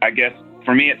I guess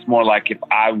for me, it's more like if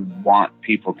I want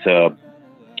people to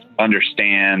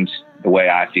understand the way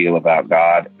I feel about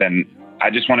God, then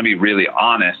I just want to be really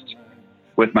honest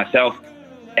with myself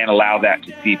and allow that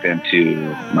to seep into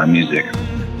my music.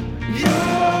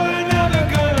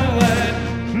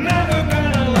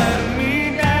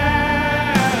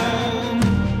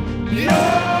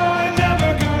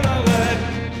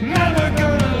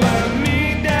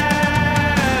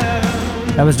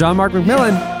 That was John Mark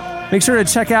McMillan. Make sure to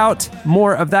check out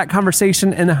more of that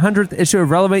conversation in the 100th issue of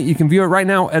Relevant. You can view it right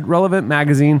now at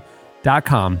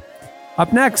relevantmagazine.com.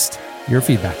 Up next, your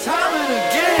feedback.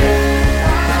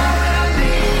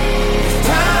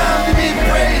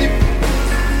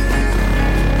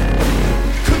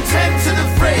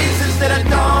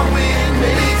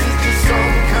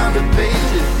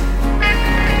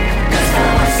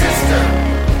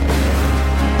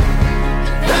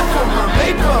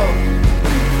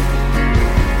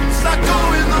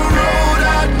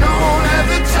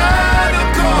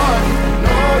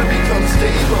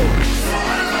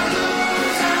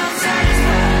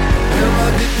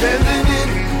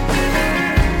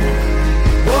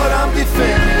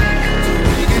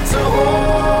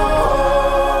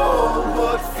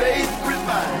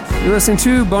 You're listening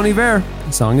to Bon Iver.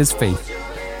 The song is Faith.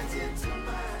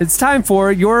 It's time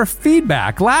for your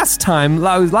feedback. Last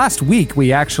week, we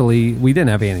didn't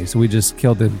have Annie, so we just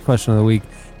killed the question of the week,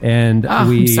 and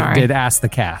we did Ask the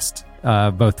Cast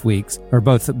both weeks, or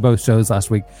both shows last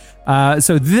week.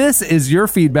 So this is your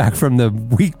feedback from the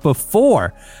week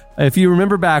before. If you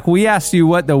remember back, we asked you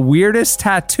what the weirdest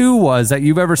tattoo was that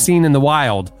you've ever seen in the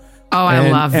wild. Oh,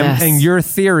 I love this. And your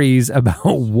theories about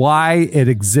why it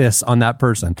exists on that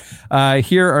person.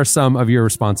 Here are some of your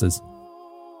responses.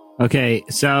 Okay,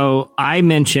 so I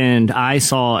mentioned I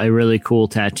saw a really cool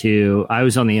tattoo. I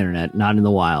was on the internet, not in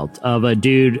the wild, of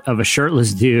a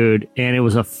shirtless dude, and it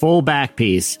was a full back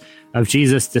piece of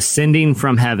Jesus descending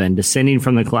from heaven, descending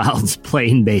from the clouds,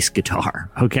 playing bass guitar.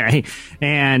 Okay,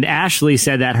 and Ashley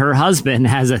said that her husband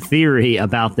has a theory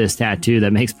about this tattoo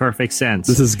that makes perfect sense.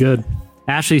 This is good.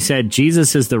 Ashley said,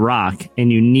 Jesus is the rock,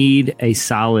 and you need a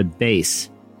solid base.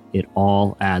 It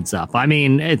all adds up. I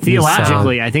mean,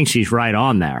 theologically, I think she's right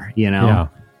on there, you know? Yeah.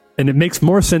 And it makes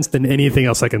more sense than anything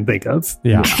else I can think of.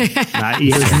 Yeah.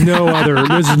 There's no other,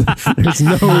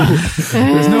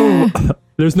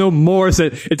 there's no more.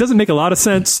 It doesn't make a lot of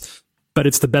sense, but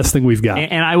it's the best thing we've got.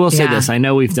 And I will say this. I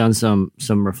know we've done some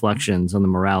reflections on the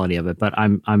morality of it, but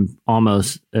I'm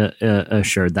almost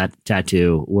assured that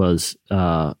tattoo was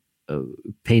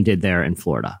painted there in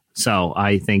Florida. So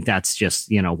I think that's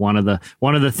just, you know, one of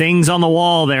the things on the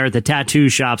wall there at the tattoo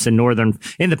shops in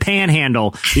the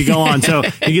Panhandle. You go on, so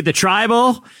you get the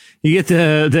tribal, you get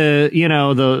the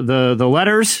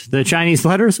letters, the Chinese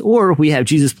letters, or we have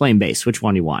Jesus playing bass. Which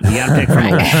one do you want? You got to pick from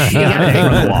the wall. You got to pick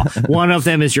from the wall. One of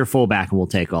them is your fullback, and we'll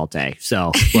take all day.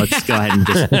 So let's go ahead and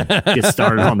just get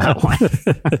started on that one.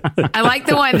 I like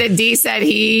the one that D said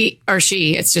he or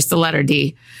she, it's just the letter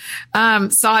D,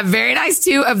 saw a very nice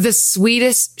tattoo of the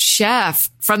Swedish chef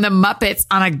from the Muppets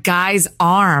on a guy's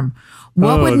arm.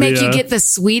 What would make you get the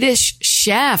Swedish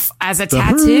chef as a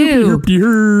tattoo?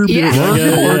 Yeah.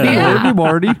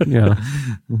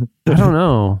 I don't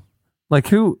know. Like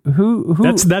who?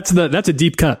 That's a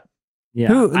deep cut.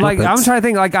 Yeah. I'm trying to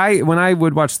think. Like when I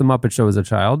would watch the Muppet Show as a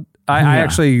child, I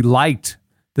actually liked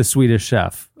the Swedish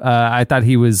chef. I thought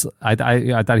he was. I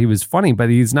thought he was funny, but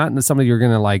he's not somebody you're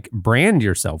going to like brand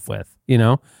yourself with. You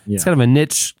know, it's kind of a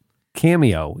niche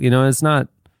cameo. You know, it's not.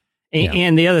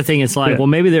 And the other thing is like, well,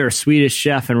 maybe they're a Swedish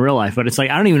chef in real life, but it's like,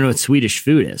 I don't even know what Swedish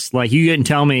food is. Like, you can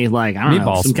tell me, like, I don't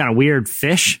know, some kind of weird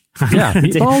fish. Yeah,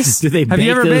 meatballs. Do they have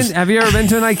you ever been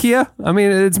to an IKEA? I mean,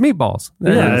 it's meatballs.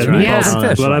 It's right. Meatballs and fish.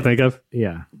 That's what I think of.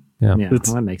 Yeah. Yeah. Well,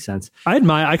 that makes sense.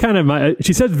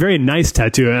 She said very nice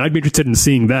tattoo, and I'd be interested in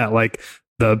seeing that, like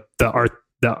the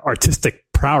artistic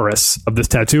prowess of this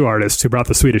tattoo artist who brought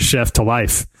the Swedish chef to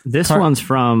life. This one's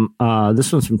from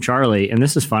Charlie, and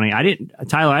this is funny. I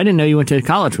didn't know you went to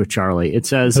college with Charlie. It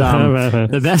says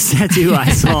the best tattoo I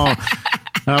saw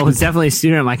was definitely a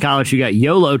student at my college who got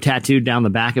YOLO tattooed down the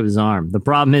back of his arm. The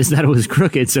problem is that it was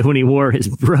crooked, so when he wore his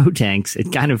bro tanks,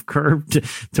 it kind of curved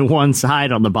to one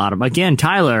side on the bottom. Again,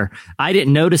 Tyler, I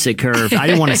didn't notice it curved. I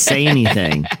didn't want to say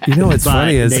anything. You know what's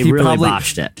funny is they really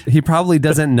botched it. He probably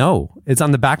doesn't know. It's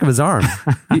on the back of his arm.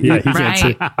 He can't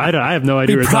see. I have no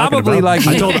idea what you're talking about.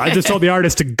 I just told the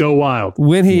artist to go wild.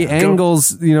 When he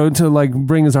angles, to like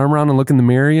bring his arm around and look in the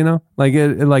mirror, like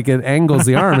it angles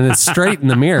the arm and it's straight in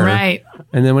the mirror. Right.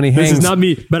 And then when he hangs, this is not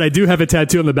me, but I do have a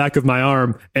tattoo on the back of my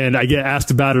arm, and I get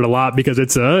asked about it a lot because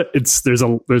there's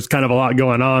kind of a lot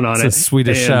going on it. It's a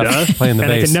Swedish chef playing the bass.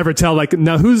 And I can never tell, like,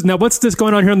 now what's this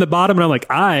going on here on the bottom? And I'm like,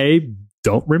 I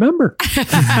don't remember. But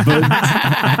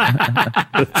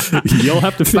you'll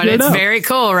have to figure it out. But it's very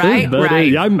cool, right?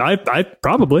 Right. I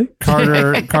probably.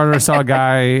 Carter saw a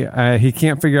guy. He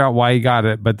can't figure out why he got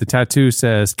it, but the tattoo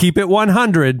says, "Keep it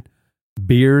 100.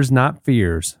 Beers, not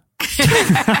fears."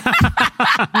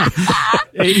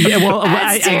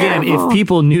 Again, if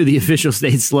people knew the official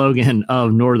state slogan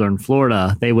of Northern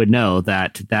Florida, they would know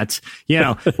that that's,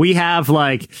 we have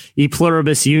like E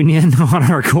Pluribus Union on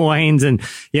our coins, and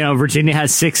Virginia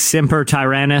has Six Semper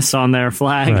Tyrannis on their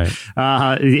flag.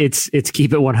 Right. It's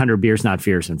keep it 100 beers, not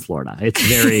fears in Florida. It's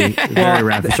very very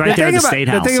rapid. It's right there at the state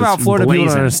house. The thing about Florida people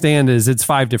don't understand is it's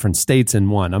 5 different states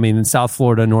in one. I mean, in South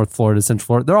Florida, North Florida, Central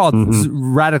Florida, they're all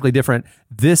radically different.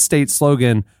 This state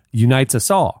slogan unites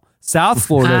us all. South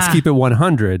Florida's keep it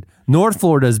 100. North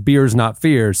Florida's beers, not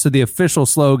fears. So the official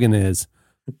slogan is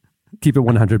keep it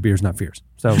 100 beers, not fears.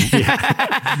 So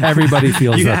everybody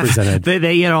feels represented.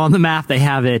 They on the map, they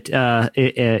have it,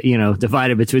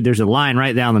 divided between, there's a line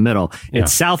right down the middle.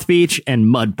 It's South Beach and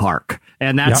Mud Park.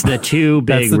 And that's the two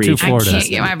big regions. I can't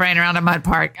get my brain around a mud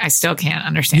park. I still can't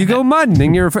understand. You go mudding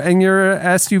in your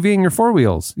SUV and your 4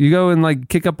 wheels. You go and like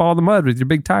kick up all the mud with your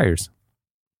big tires.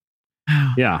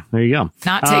 Yeah, there you go.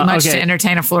 Not take much to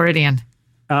entertain a Floridian.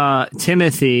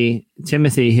 Timothy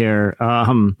here.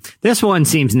 This one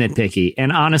seems nitpicky,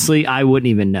 and honestly, I wouldn't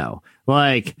even know.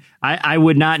 Like, I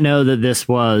would not know that this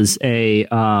was a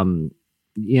typo.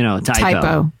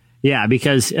 Yeah,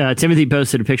 because Timothy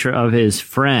posted a picture of his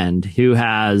friend who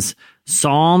has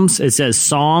Psalms. It says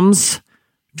Psalms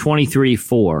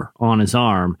 23:4 on his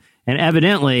arm. And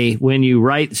evidently, when you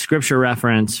write scripture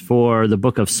reference for the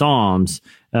book of Psalms,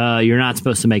 you're not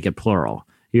supposed to make it plural.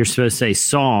 you're supposed to say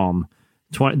Psalm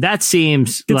 20. That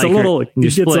seems It's like a little,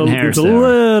 you're splitting hairs it's a there.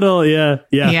 little, yeah.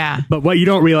 Yeah. But what you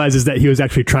don't realize is that he was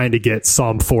actually trying to get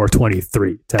Psalm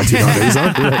 423 tattooed on his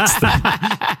own wrist.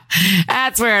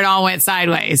 That's where it all went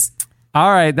sideways. All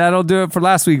right, that'll do it for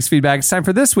last week's feedback. It's time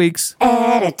for this week's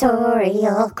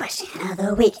Editorial question of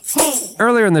the week. Hey.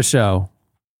 Earlier in the show,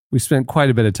 we spent quite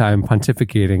a bit of time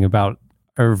pontificating about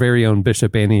our very own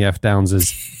Bishop Annie F.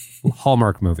 Downs'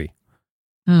 Hallmark movie.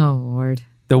 Oh, Lord.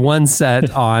 The one set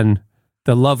on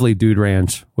the lovely Dude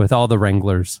Ranch with all the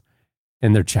Wranglers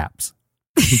and their chaps.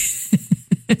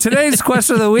 Today's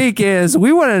question of the week is,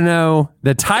 we want to know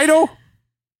the title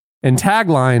and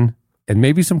tagline and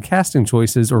maybe some casting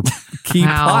choices or key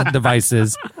plot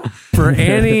devices for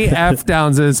Annie F.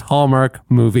 Downs' Hallmark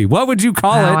movie. What would you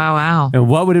call it? Wow. And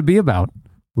what would it be about?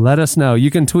 Let us know.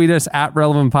 You can tweet us at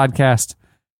Relevant Podcast.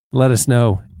 Let us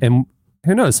know. And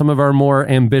who knows, some of our more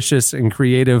ambitious and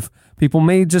creative people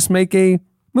may just make a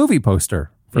movie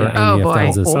poster for Annie F.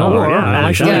 Downs' Hallmark.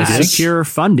 Actually secure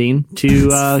funding to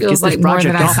get Feels this like more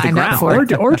project than I off the signed up ground.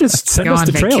 for. Or just send Go us on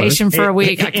the trailer. vacation for a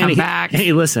week. I come back.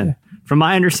 Hey, listen. From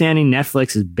my understanding,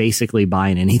 Netflix is basically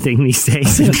buying anything these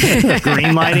days,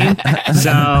 green lighting.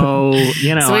 So,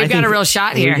 So we've got a real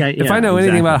shot here. If I know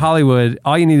anything about Hollywood,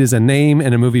 all you need is a name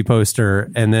and a movie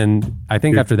poster, and then I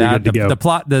think after that, good to go. the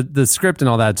plot, the script, and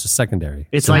all that's just secondary.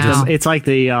 It's So like just-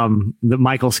 the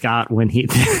Michael Scott when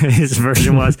his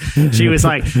version was, she was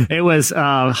like, it was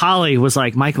Holly was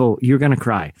like, Michael, you're gonna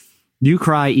cry. You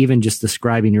cry even just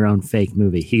describing your own fake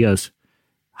movie. He goes,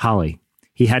 Holly,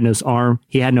 he had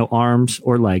no arms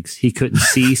or legs. He couldn't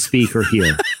see, speak, or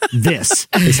hear. This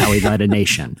is how he led a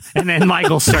nation. And then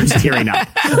Michael starts tearing up.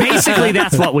 Basically,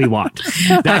 that's what we want.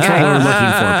 That's what we're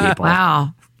looking for, people.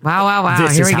 Wow.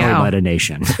 This Here is we how go. we led a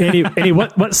nation. Annie,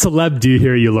 what celeb do you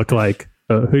hear you look like?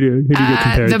 Who do you get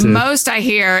compared The to? most I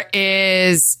hear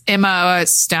is Emma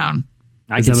Stone.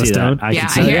 I can Emma see Stone? that. I Yeah, can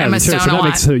I see hear that. Emma so Stone a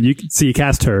that lot. makes you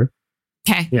cast her.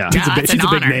 Okay. Yeah. She's a that's big an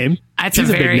honor. name. That's She's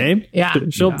a very, big name. Yeah.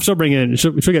 She'll bring in.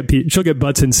 She'll get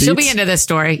butts in seats. She'll be into this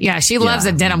story. Yeah. She loves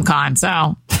a denim con. So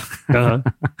Uh-huh.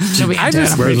 she'll be into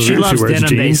it. She loves wears denim-based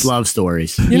jeans. love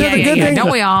stories. You know, the good thing,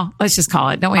 Don't we all? Let's just call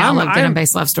it. Don't we all love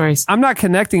denim-based love stories? I'm not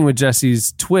connecting with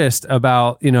Jesse's twist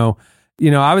about,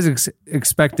 I was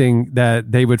expecting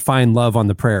that they would find love on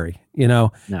the prairie,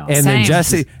 No. and then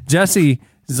Jesse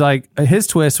is like, his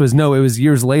twist was, no, it was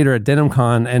years later at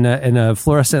DenimCon in a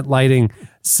fluorescent lighting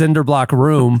cinder block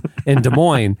room in Des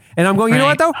Moines. And I'm going, you know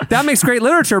what though? That makes great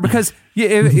literature because he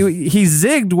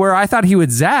zigged where I thought he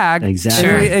would zag. Exactly.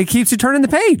 And it keeps you turning the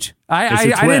page. I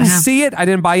didn't see it. I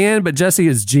didn't buy in, but Jesse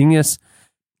is genius.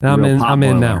 And I'm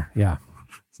in now. Yeah.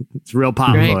 It's real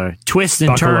popular. Twists and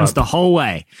Buckle turns up. the whole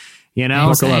way. You know,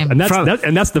 Buckle up.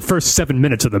 And that's the first 7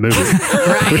 minutes of the movie.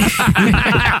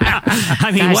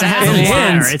 I mean, what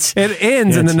happens there? It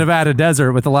ends in the Nevada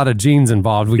desert with a lot of genes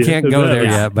involved. We can't go there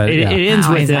yet, but it ends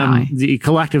with them Howie.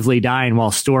 collectively dying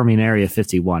while storming Area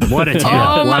 51. What a tale!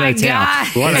 Oh what my a tale! God.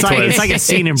 It's like a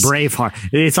scene in Braveheart.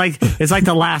 It's like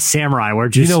the Last Samurai. We're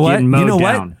just getting mowed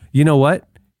down. You know what?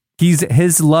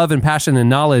 His love and passion and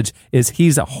knowledge is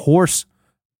he's a horse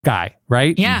guy,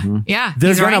 right? Yeah. Yeah. They're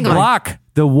He's a going to wrangler. block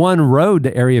the one road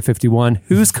to Area 51.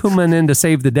 Who's coming in to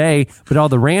save the day but all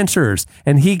the ranchers?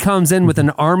 And he comes in with an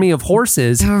army of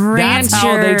horses. That's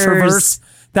how they traverse.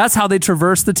 That's how they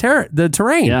traverse the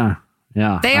terrain. Yeah.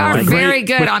 Yeah. They are very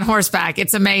good on horseback.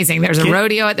 It's amazing. There's a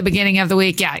rodeo at the beginning of the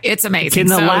week. Yeah, it's amazing. Can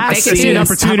the last they could scene-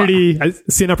 do I this.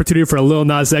 see an opportunity for a Lil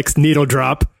Nas X needle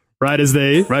drop right as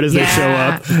they show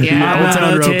up. Yeah. Old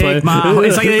Town Road play.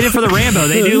 It's like they did for the Rambo.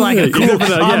 They do like a cool.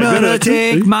 I'm gonna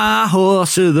take my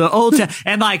horse to the old town,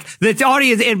 and like the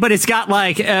audience, but it's got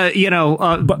like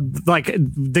like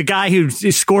the guy who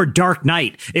scored Dark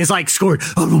Knight is like scored.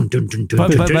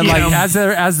 But like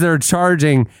as they're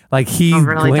charging, like he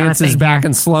really glances thing back here.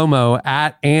 in slow mo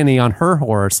at Annie on her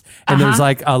horse, and there's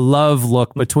like a love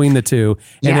look between the two,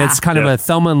 and Yeah. it's kind of a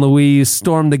Thelma and Louise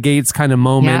storm the gates kind of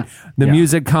moment. Yeah. The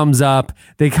music comes up.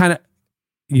 They kind of.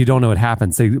 You don't know what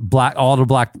happens. They all the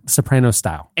black soprano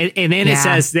style. And then it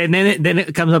says, and then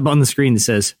it comes up on the screen that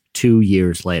says 2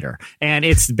 years later, and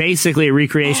it's basically a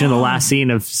recreation of the last scene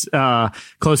of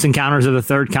Close Encounters of the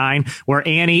Third Kind, where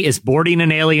Annie is boarding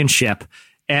an alien ship.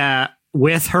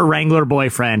 with her Wrangler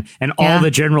boyfriend, and all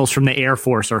the generals from the Air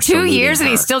Force are 2 years her.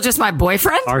 and he's still just my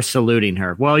boyfriend? Are saluting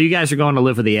her. Well, you guys are going to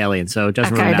live with the aliens, so it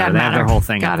doesn't really matter. Doesn't They have their matter. whole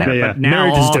thing Got up there. it. But now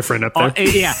Marriage is different up there.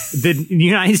 The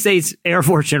United States Air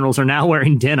Force generals are now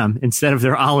wearing denim instead of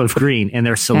their olive green, and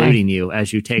they're saluting you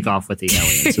as you take off with the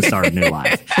aliens to start a new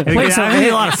life. Wait, so I need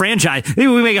a lot of franchise.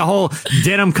 Maybe we make a whole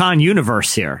Denim Con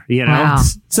universe here, you know? Wow.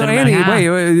 So Cinematic. Annie,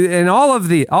 wait, in all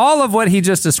of what he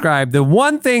just described, the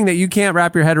one thing that you can't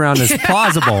wrap your head around as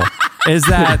plausible is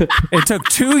that it took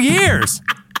 2 years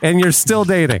and you're still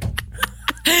dating.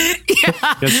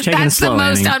 Just taking it That's slow, the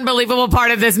most Annie. unbelievable part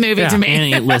of this movie to me.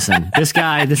 Annie, listen, this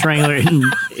Wrangler isn't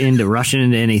into rushing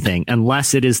into anything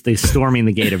unless it is the storming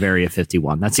the gate of Area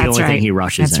 51. That's the only thing he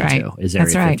rushes into is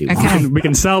Area 51. Okay. We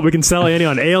can sell Annie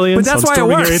on Aliens. But that's on why it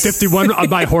storming works. Area 51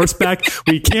 by horseback.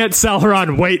 We can't sell her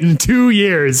on waiting 2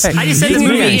 years. I just said this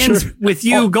movie ends with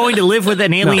you going to live with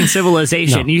an alien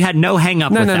civilization. No. You had no hang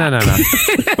up with that. No.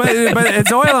 but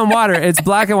it's oil and water. It's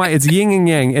black and white. It's yin and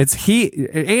yang.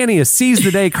 Annie is seize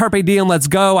the day, carpe diem, let's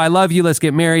go. I love you. Let's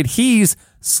get married. He's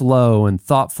slow and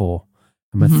thoughtful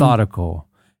and methodical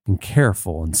and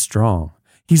careful and strong.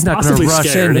 He's not going to Possibly rush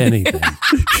scared. into anything.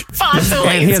 Possibly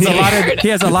And he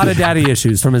has a lot of daddy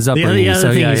issues from his The upbringing.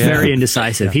 other thing, so, he's very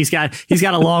indecisive. He's got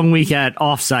a long week at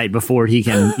offsite before he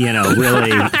can,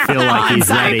 really feel like he's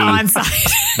ready. On site.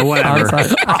 Or whatever.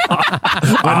 But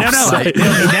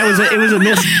it was a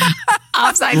miss.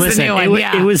 Offsite's Listen, the new one.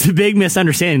 it was a big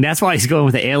misunderstanding. That's why he's going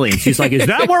with the aliens. He's like, is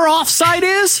that where offsite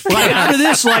is? Like, out of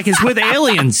this, like, it's with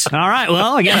aliens. All right,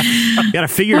 well, I gotta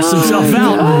figure some stuff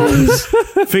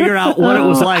out. Figure out what it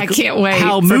was like. I can't wait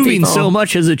how for moving people. so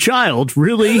much as a child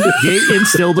really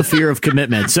instilled a fear of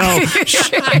commitment. So,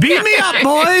 beat me up,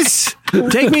 boys.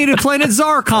 Take me to planet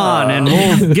Zarkon, and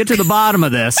we'll get to the bottom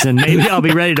of this, and maybe I'll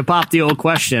be ready to pop the old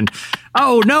question.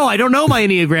 Oh, no, I don't know my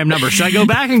Enneagram number. Should I go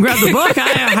back and grab the book?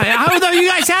 I thought you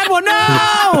guys had one. No!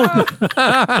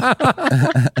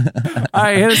 All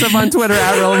right, hit us up on Twitter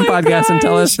at Relevant Podcast and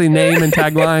tell us the name and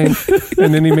tagline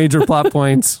and any major plot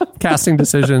points, casting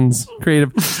decisions,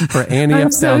 creative for Annie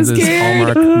F. so Downs'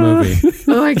 scared. Hallmark movie.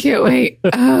 Oh, I can't wait.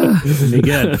 Be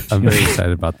good. I'm very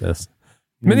excited about this.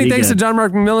 Many Be thanks good. to John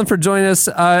Mark McMillan for joining us.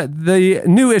 The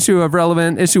new issue of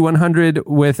Relevant, issue 100,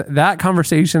 with that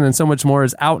conversation and so much more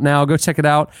is out now. Go check it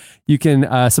out. You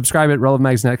can subscribe at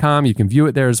relevantmagazine.com. You can view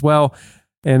it there as well.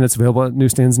 And it's available at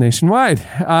newsstands nationwide.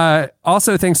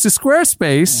 Also, thanks to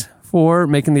Squarespace for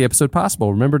making the episode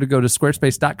possible. Remember to go to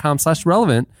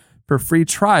squarespace.com/relevant for a free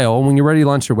trial. When you're ready to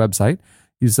launch your website,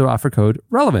 use the offer code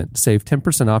RELEVANT. Save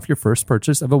 10% off your first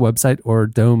purchase of a website or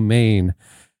domain.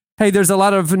 Hey, there's a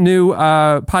lot of new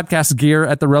podcast gear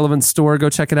at the Relevant store.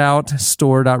 Go check it out,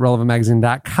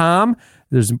 store.relevantmagazine.com.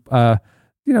 There's,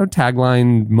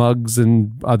 tagline mugs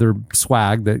and other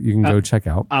swag that you can go check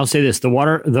out. I'll say this: the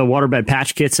waterbed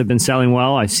patch kits have been selling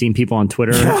well. I've seen people on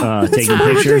Twitter taking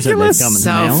pictures and they've come in the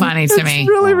So mail. funny to me. It's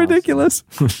really ridiculous.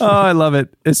 Oh, I love it.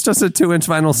 It's just a 2-inch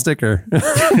vinyl sticker. But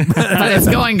it's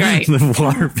going great.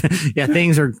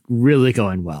 Things are really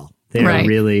going well. They are Right.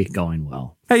 really going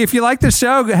well. Hey, if you like the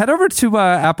show, head over to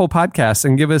Apple Podcasts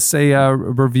and give us a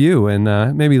review and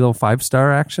maybe a little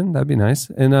 5-star action. That'd be nice.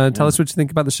 And tell us what you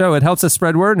think about the show. It helps us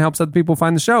spread word and helps other people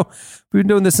find the show. We've been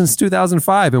doing this since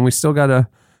 2005, and we still got to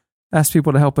ask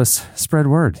people to help us spread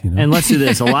word. And let's do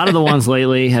this. A lot of the ones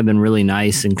lately have been really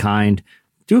nice and kind.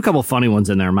 Do a couple funny ones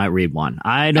in there. I might read one.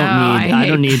 I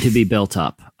don't need to be built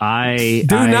up. Just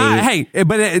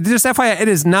FYI, it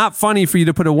is not funny for you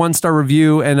to put a 1-star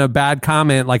review and a bad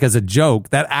comment like as a joke.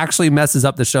 That actually messes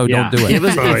up the show. Don't do it.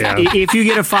 If you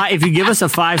give us a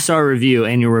 5-star review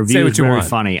and your review is very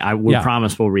funny, we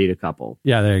promise we'll read a couple.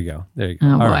 Yeah, there you go.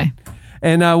 Oh, All boy. right.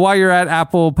 And while you're at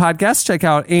Apple Podcasts, check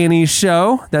out Annie's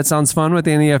show. That sounds fun with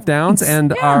Annie F. Downs.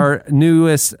 And our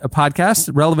newest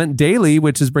podcast, Relevant Daily,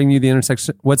 which is bringing you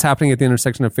what's happening at the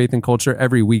intersection of faith and culture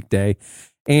every weekday.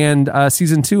 And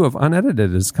season 2 of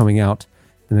Unedited is coming out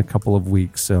in a couple of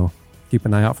weeks. So keep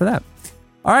an eye out for that.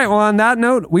 All right. Well, on that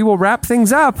note, we will wrap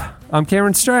things up. I'm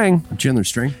Cameron Strang. I'm Chandler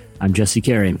String. I'm Jesse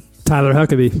Carey. Tyler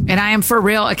Huckabee. And I am for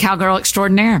real a cowgirl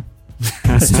extraordinaire.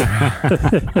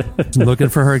 Looking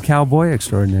for her cowboy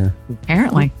extraordinaire.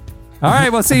 Apparently. All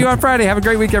right. We'll see you on Friday. Have a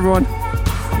great week, everyone. You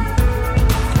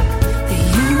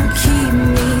keep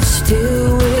me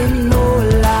still when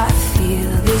all I feel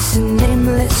this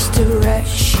nameless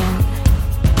direction.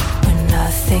 When I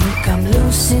think I'm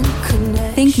losing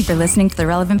connection. Thank you for listening to the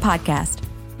Relevant Podcast.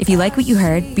 If you like what you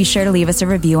heard, be sure to leave us a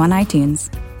review on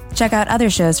iTunes. Check out other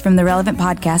shows from the Relevant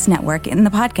Podcast Network in the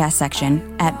podcast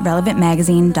section at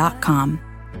relevantmagazine.com.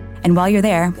 And while you're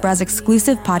there, browse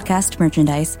exclusive podcast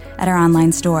merchandise at our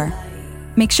online store.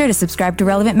 Make sure to subscribe to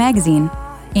Relevant Magazine.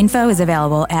 Info is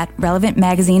available at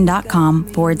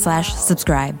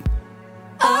relevantmagazine.com/subscribe.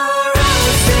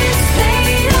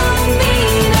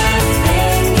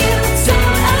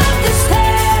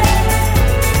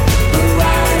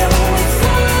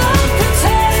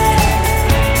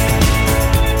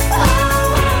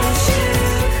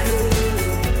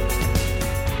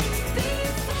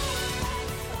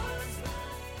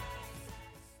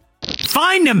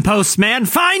 Find him, postman.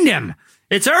 Find him.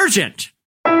 It's urgent.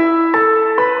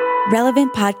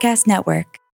 Relevant Podcast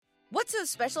Network. What's so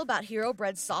special about Hero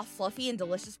Bread's soft, fluffy, and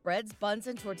delicious breads, buns,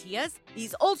 and tortillas?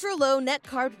 These ultra-low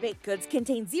net-carb baked goods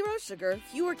contain zero sugar,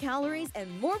 fewer calories,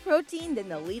 and more protein than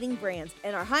the leading brands,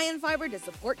 and are high in fiber to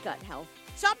support gut health.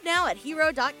 Shop now at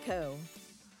hero.co.